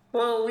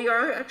 Well, we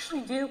are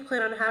actually do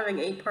plan on having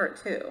a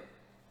part 2.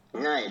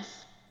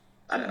 Nice.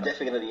 I'm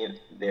definitely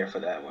there for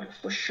that one,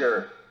 for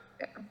sure.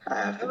 Yeah. I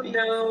have I to don't be.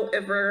 know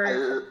if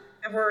we're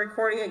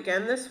recording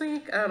again this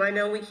week. I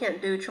know we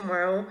can't do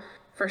tomorrow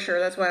for sure.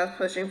 That's why I was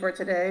pushing for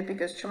today,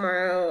 because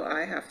tomorrow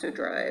I have to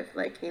drive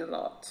like a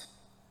lot.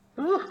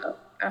 So,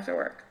 after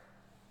work.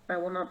 I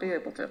will not be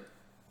able to.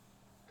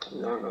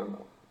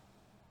 No.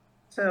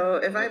 So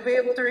if I be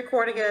able to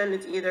record again,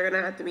 it's either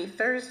gonna have to be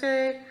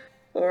Thursday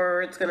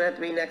or it's gonna have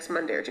to be next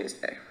Monday or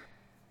Tuesday.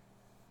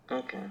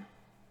 Okay.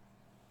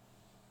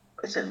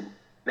 Listen,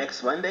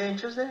 next Monday and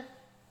Tuesday?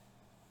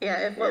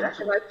 Yeah, if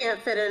I can't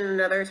fit in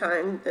another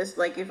time,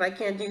 if I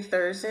can't do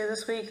Thursday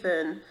this week,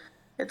 then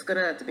it's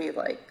gonna have to be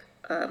like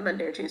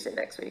Monday or Tuesday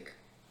next week.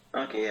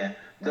 Okay, yeah.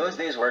 Those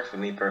days work for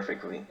me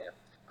perfectly.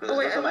 Oh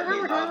wait, I those are my love how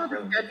we're days talking off, about the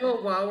really. schedule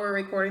while we're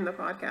recording the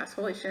podcast.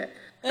 Holy shit.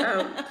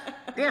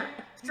 Yeah.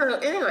 So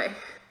anyway,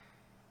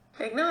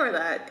 ignore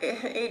that.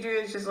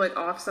 Adrian's just like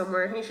off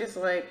somewhere. He's just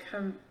like,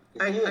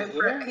 Is he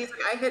here? he's like,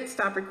 I hit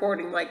stop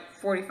recording like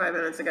 45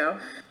 minutes ago.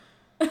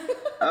 He's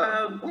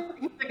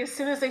like, as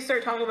soon as they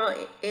start talking about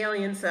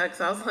alien sex,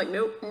 I was like,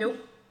 nope. No.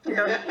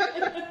 Let's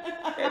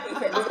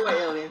do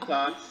alien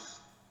talks.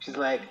 She's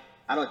like,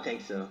 I don't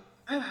think so.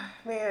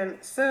 Man,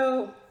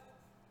 so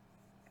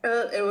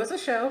it was a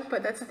show,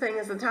 but that's the thing,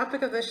 is the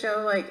topic of the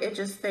show, like,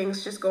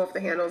 things just go off the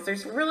handles.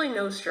 There's really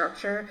no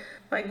structure.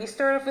 Like, you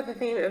start off with the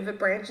theme, if it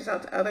branches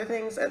out to other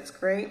things, that's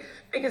great.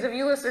 Because if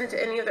you listen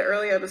to any of the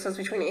early episodes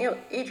between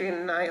Adrian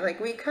and I, like,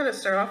 we kind of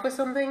start off with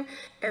something,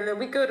 and then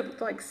we go to,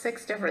 like,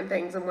 6 different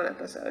things in one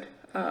episode.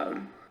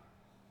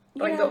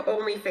 Like, the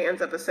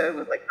OnlyFans episode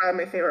was, like,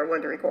 probably my favorite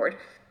one to record.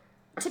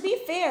 To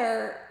be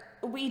fair,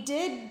 we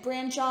did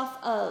branch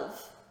off of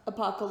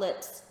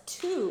Apocalypse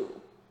to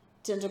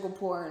tentacle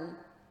porn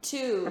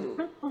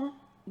to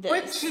this.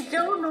 Which you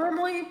don't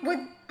normally would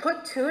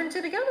put 2 and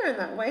 2 together in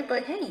that way,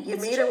 but hey, you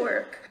made it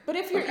work. But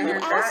if you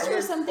asked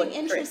for something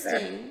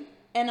interesting,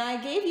 and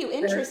I gave you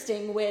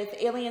interesting with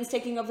aliens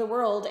taking over the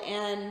world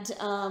and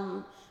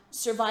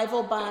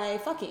survival by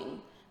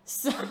fucking.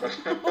 So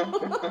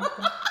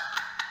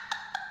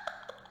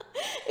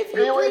if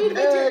you breed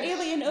with your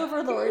alien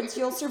overlords,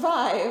 you'll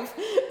survive.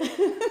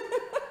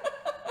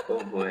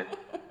 Oh boy.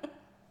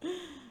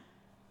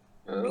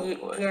 Oh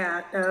boy.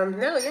 Yeah,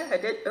 I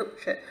did. Oh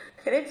shit,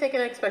 I did take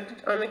an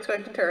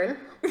unexpected turn,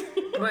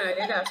 but I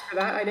did ask for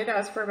that. I did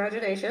ask for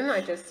imagination.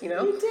 I just, You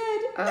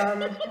did.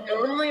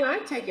 Normally I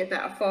take it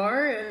that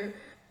far, and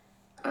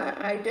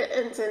I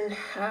didn't. And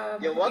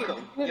You're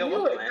welcome. You're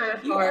welcome, man. Kind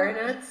of far, and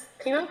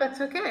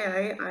that's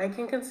okay. I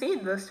can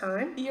concede this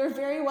time. You're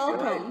very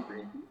welcome.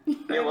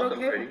 You're welcome,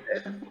 okay Pretty.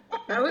 with it.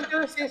 I was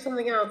gonna say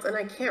something else, and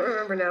I can't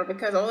remember now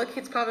because all that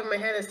keeps popping in my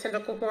head is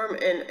tentacle form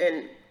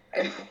and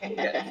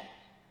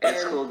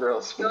That's cool,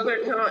 girls. those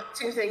are not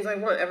 2 things I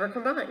want ever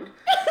combined.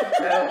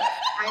 So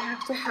I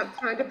have to have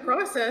time to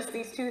process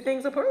these 2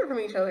 things apart from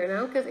each other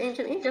now, because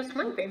Ancient Egypt's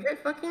my favorite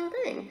fucking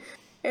thing.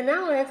 And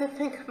now I have to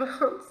think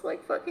about,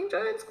 like, fucking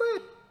giant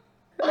squid.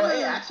 Oh,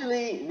 hey,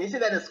 actually, they say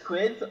that the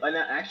squids are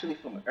not actually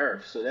from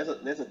Earth, so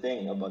there's a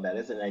thing about that.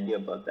 There's an idea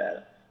about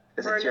that.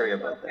 There's a theory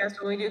about that.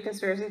 That's when we do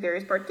Conspiracy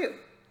Theories Part 2.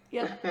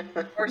 Yeah.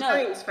 Or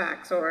science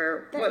facts,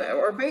 or whatever.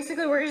 Or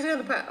basically, we're just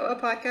going to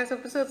podcast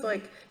episodes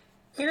like,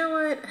 you know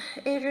what,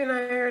 Adrian and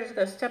I are just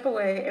going to step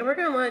away, and we're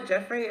going to let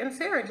Jeffrey and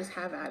Sarah just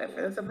have at it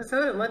for this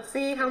episode, and let's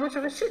see how much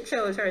of a shit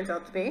show it turns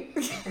out to be.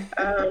 It's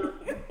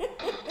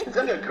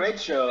going to be a great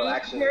show,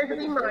 actually. Here to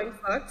be mind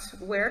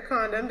fucked, wear a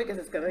condom because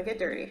it's going to get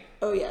dirty.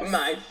 Oh, yes.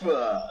 Mind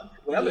fuck.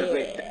 Well, that'd be a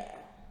great thing.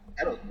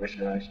 title of the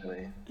show,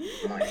 actually.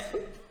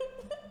 Mindfuck.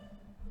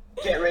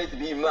 Get ready to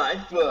be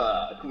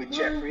mindfuck with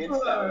Jeffrey and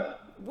Sarah.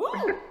 Woo!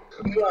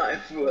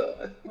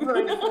 Mindfuck.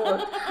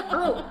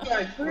 Oh,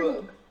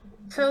 Mindfuck.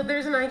 so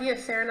there's an idea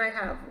Sarah and I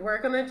have.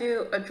 We're gonna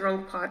do a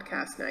drunk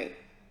podcast night.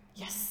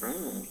 Yes.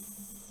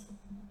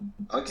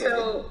 Okay.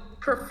 So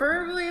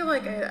preferably,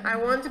 like, I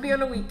want it to be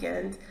on a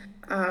weekend,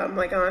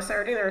 like on a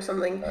Saturday night or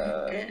something.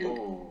 Yeah.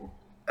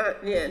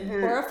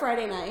 Or a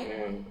Friday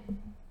night.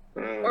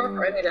 Or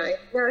Friday night.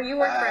 No, you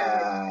work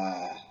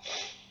Friday.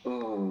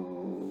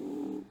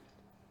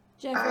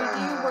 Jeffrey,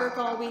 do you work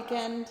all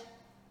weekend?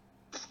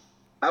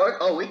 I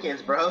work all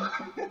weekends, bro.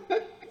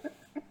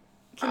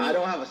 I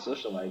don't have a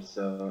social life,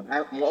 so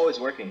I'm always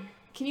working.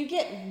 Can you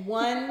get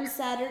one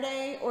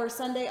Saturday or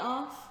Sunday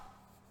off?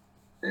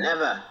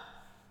 Never.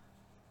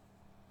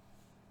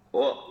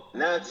 Well,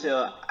 not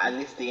until at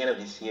least the end of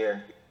this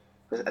year.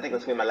 Because I think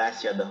it's gonna be my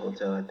last year at the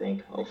hotel, I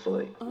think,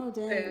 hopefully. Oh,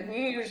 dang.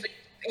 You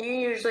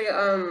usually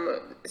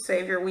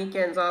save your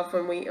weekends off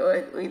when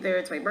either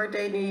it's my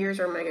birthday, New Year's,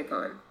 or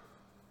MegaCon.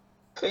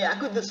 So yeah, I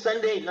could do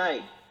Sunday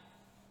night.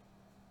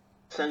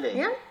 Sunday.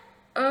 Yeah.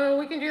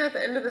 We can do that at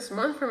the end of this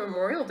month for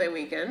Memorial Day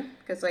weekend,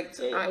 because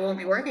I won't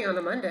be working on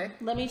a Monday.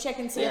 Let me check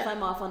and see if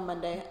I'm off on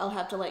Monday. I'll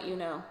have to let you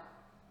know.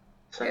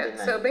 Sunday night.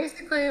 So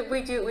basically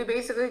we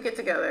basically get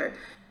together,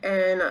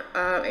 and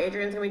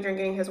Adrian's gonna be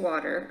drinking his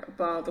water,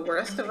 while the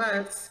rest of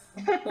us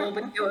will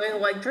be doing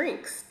like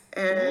drinks.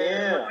 And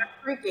we're not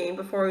drinking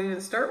before we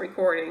even start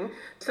recording.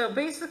 So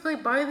basically,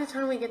 by the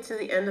time we get to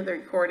the end of the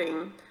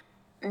recording,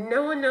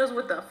 no one knows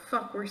what the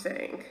fuck we're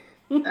saying.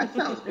 That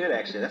sounds good,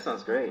 actually. That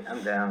sounds great.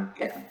 I'm down.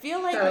 I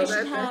feel like So we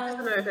should that's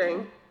have another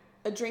thing.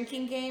 a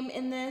drinking game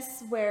in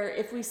this where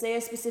if we say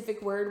a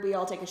specific word, we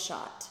all take a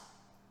shot.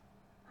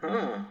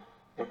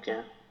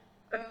 Okay.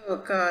 Oh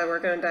god, we're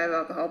gonna die of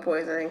alcohol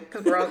poisoning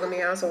because we're all gonna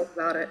be assholes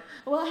about it.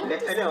 Well, I have to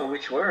Depending on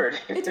which word.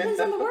 It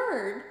depends on the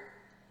word.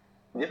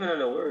 Depending on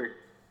the word.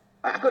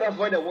 I could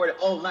avoid the word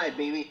all night,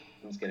 baby.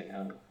 I'm just kidding. I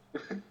don't know.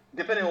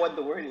 Depending on what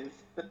the word is.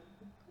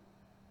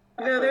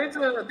 No,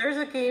 there's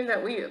a game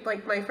that we,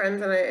 like, my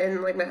friends and I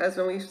and like my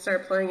husband, we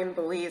started playing in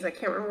Belize. I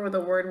can't remember what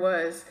the word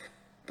was,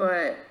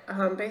 but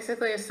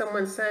basically, if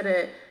someone said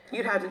it,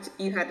 you had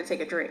to take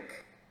a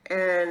drink,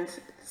 and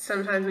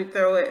sometimes we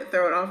throw it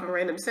off in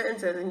random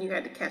sentences, and you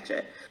had to catch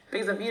it.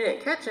 Because if you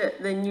didn't catch it,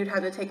 then you'd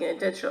have to take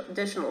an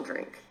additional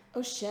drink.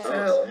 Oh shit.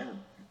 So,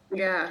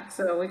 yeah,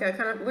 so we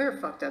were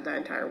fucked up that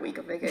entire week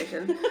of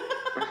vacation.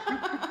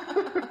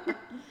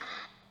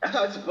 That's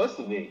how it's supposed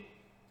to be.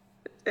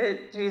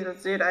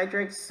 Jesus, dude, I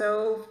drank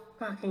so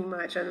fucking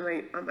much on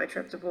my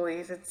trip to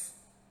Belize.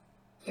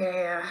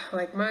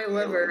 Like my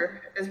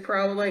liver is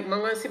probably like,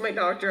 I'm gonna see my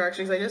doctor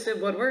actually, because I just did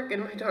blood work,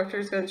 and my doctor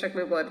is gonna check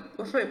my blood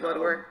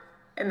work,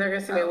 and they're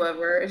gonna see my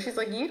liver, and she's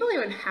like, you don't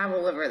even have a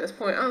liver at this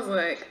point. I was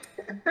like,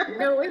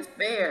 no, it's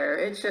there.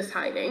 It's just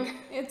hiding.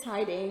 It's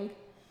hiding.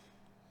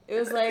 It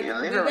was like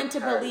we went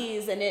to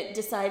Belize and it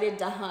decided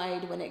to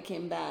hide when it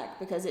came back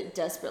because it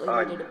desperately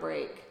needed a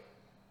break.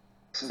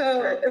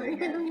 So if we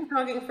continue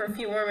talking for a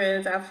few more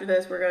minutes after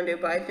this, we're going to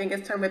do, but I think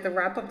it's time we have to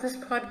wrap up this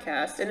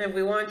podcast, and if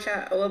we want to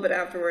chat a little bit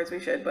afterwards, we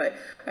should, but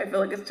I feel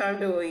like it's time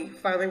we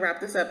finally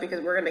wrap this up,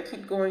 because we're going to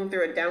keep going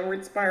through a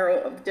downward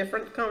spiral of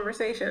different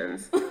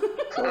conversations.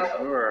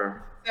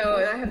 Sure. So,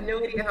 and I have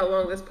no idea how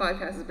long this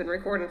podcast has been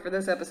recording for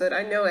this episode.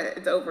 I know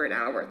it's over an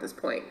hour at this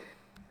point.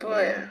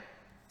 But,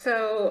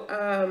 so,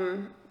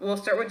 we'll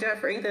start with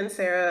Jeffrey, then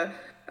Sarah,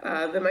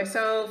 then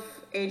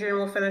myself. Adrian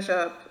will finish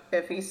up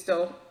if he's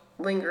still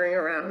lingering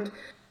around.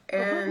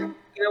 And,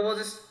 we'll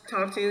just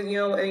talk to,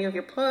 any of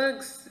your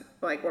plugs,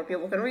 like where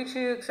people can reach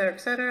you, et cetera, et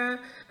cetera.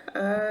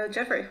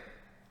 Jeffrey.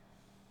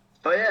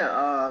 Oh,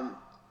 yeah,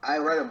 I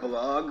write a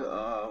blog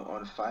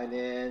on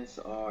finance,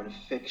 on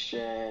fiction,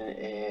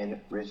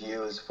 and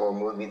reviews for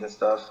movies and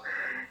stuff.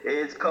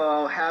 It's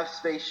called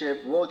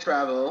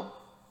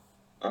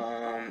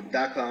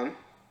halfspaceshipworldtravel.com.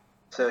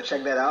 So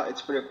check that out.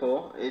 It's pretty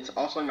cool. It's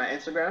also on my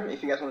Instagram.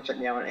 If you guys want to check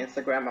me out on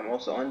Instagram, I'm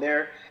also on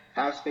there.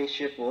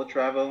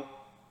 halfspaceshipworldtravel.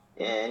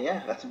 And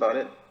yeah, that's about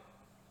it.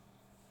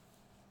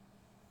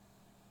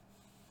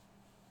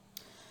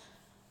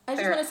 I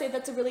just want to say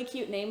that's a really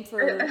cute name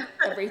for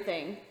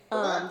everything.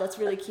 That's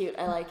really cute.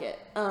 I like it.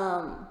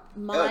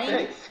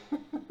 Mine.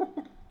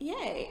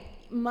 Yay.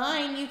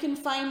 Mine, you can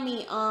find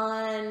me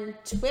on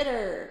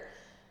Twitter,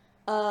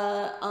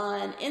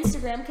 on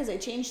Instagram, because I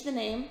changed the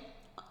name,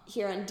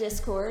 here on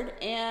Discord,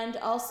 and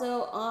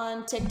also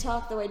on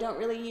TikTok, though I don't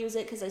really use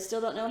it because I still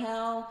don't know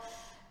how,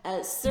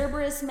 as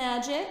Cerberus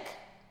Magic.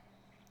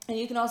 And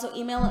you can also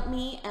email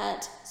me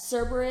at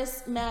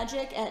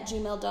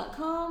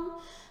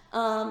cerberusmagic@gmail.com.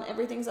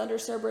 Everything's under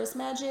Cerberus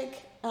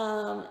Magic,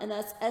 and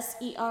that's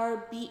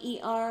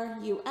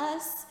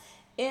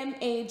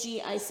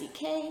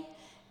SERBERUSMAGICK,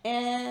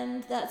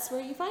 and that's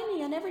where you find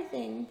me on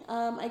everything.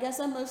 I guess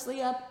I'm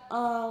mostly up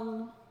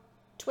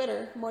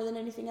Twitter more than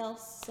anything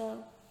else,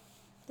 so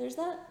there's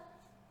that.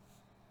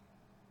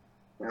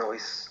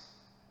 Nice.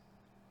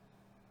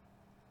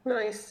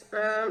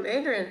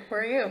 Adrian,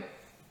 where are you?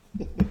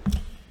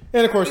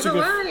 And of course, He's you can.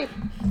 alive.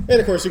 And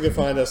of course, you can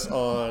find us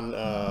on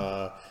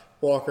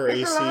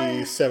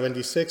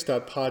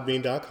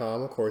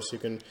walkerac76.podbean.com. Of course, you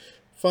can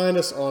find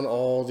us on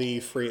all the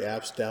free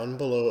apps down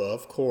below,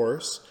 of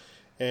course.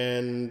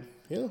 And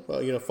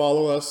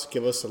follow us,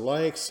 give us a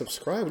like,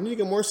 subscribe. We need to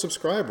get more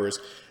subscribers.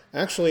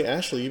 Actually,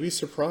 Ashley, you'd be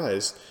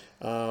surprised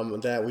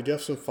that we do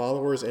have some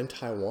followers in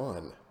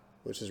Taiwan,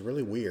 which is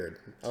really weird.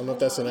 I don't know if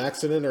that's an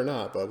accident or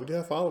not, but we do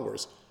have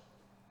followers.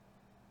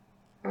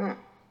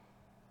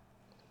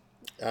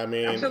 I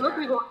mean,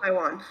 Absolutely go on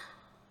Taiwan.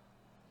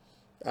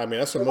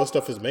 that's where most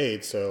stuff is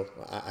made, so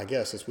I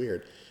guess it's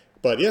weird.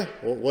 But yeah,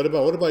 what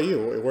about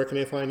you? Where can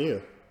they find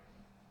you?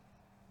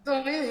 So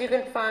you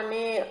can find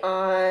me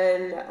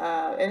on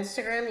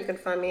Instagram. You can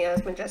find me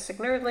as Majestic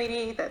Nerd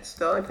Lady. That's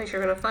the only place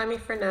you're going to find me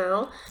for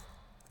now.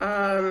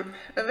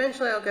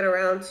 Eventually I'll get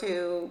around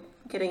to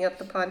getting up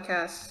the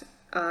podcast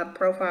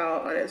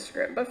profile on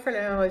Instagram. But for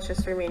now, it's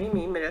just remaining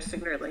me,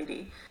 Majestic Nerd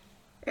Lady.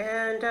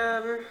 And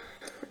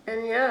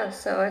yeah,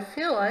 so I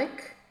feel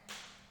like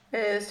it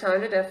is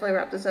time to definitely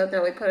wrap this up.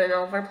 Now we put in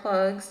all of our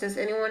plugs. Does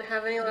anyone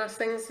have any last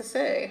things to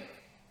say?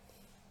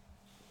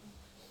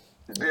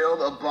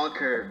 Build a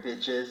bunker,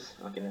 bitches.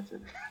 Okay, that's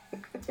it.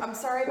 I'm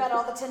sorry about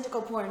all the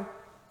tentacle porn,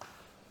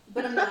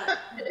 but I'm not.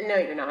 No,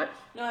 you're not.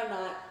 No, I'm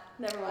not.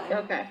 Never mind.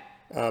 Okay.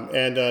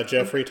 And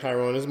Jeffrey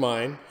Tyrone is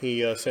mine.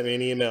 He sent me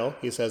an email.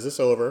 He says it's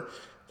over.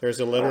 There's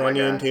a letter on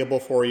the end table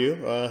for you.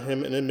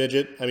 Him and a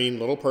midget,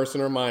 little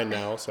person are mine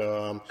now.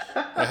 So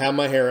I have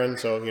my heron,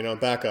 so,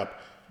 back up.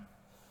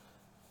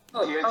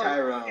 Dear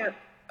Tyrone. Yeah.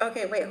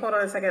 Okay, wait, hold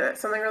on a second.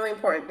 Something really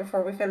important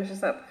before we finish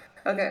this up.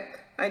 Okay,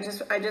 I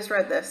just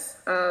read this.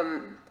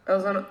 I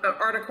was on an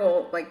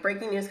article, like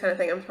breaking news kind of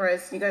thing. I'm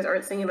surprised you guys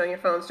aren't seeing it on your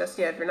phones just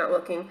yet if you're not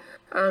looking.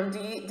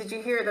 Did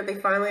you hear that they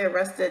finally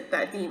arrested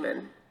that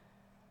demon?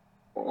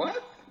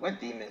 What? What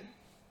demon?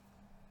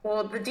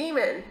 Well, the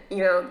demon,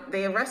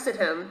 they arrested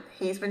him.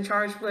 He's been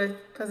charged with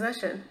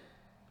possession.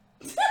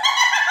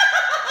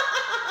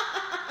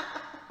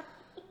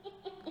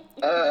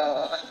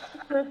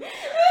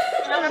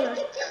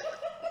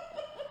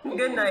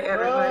 Good night,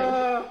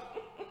 everybody.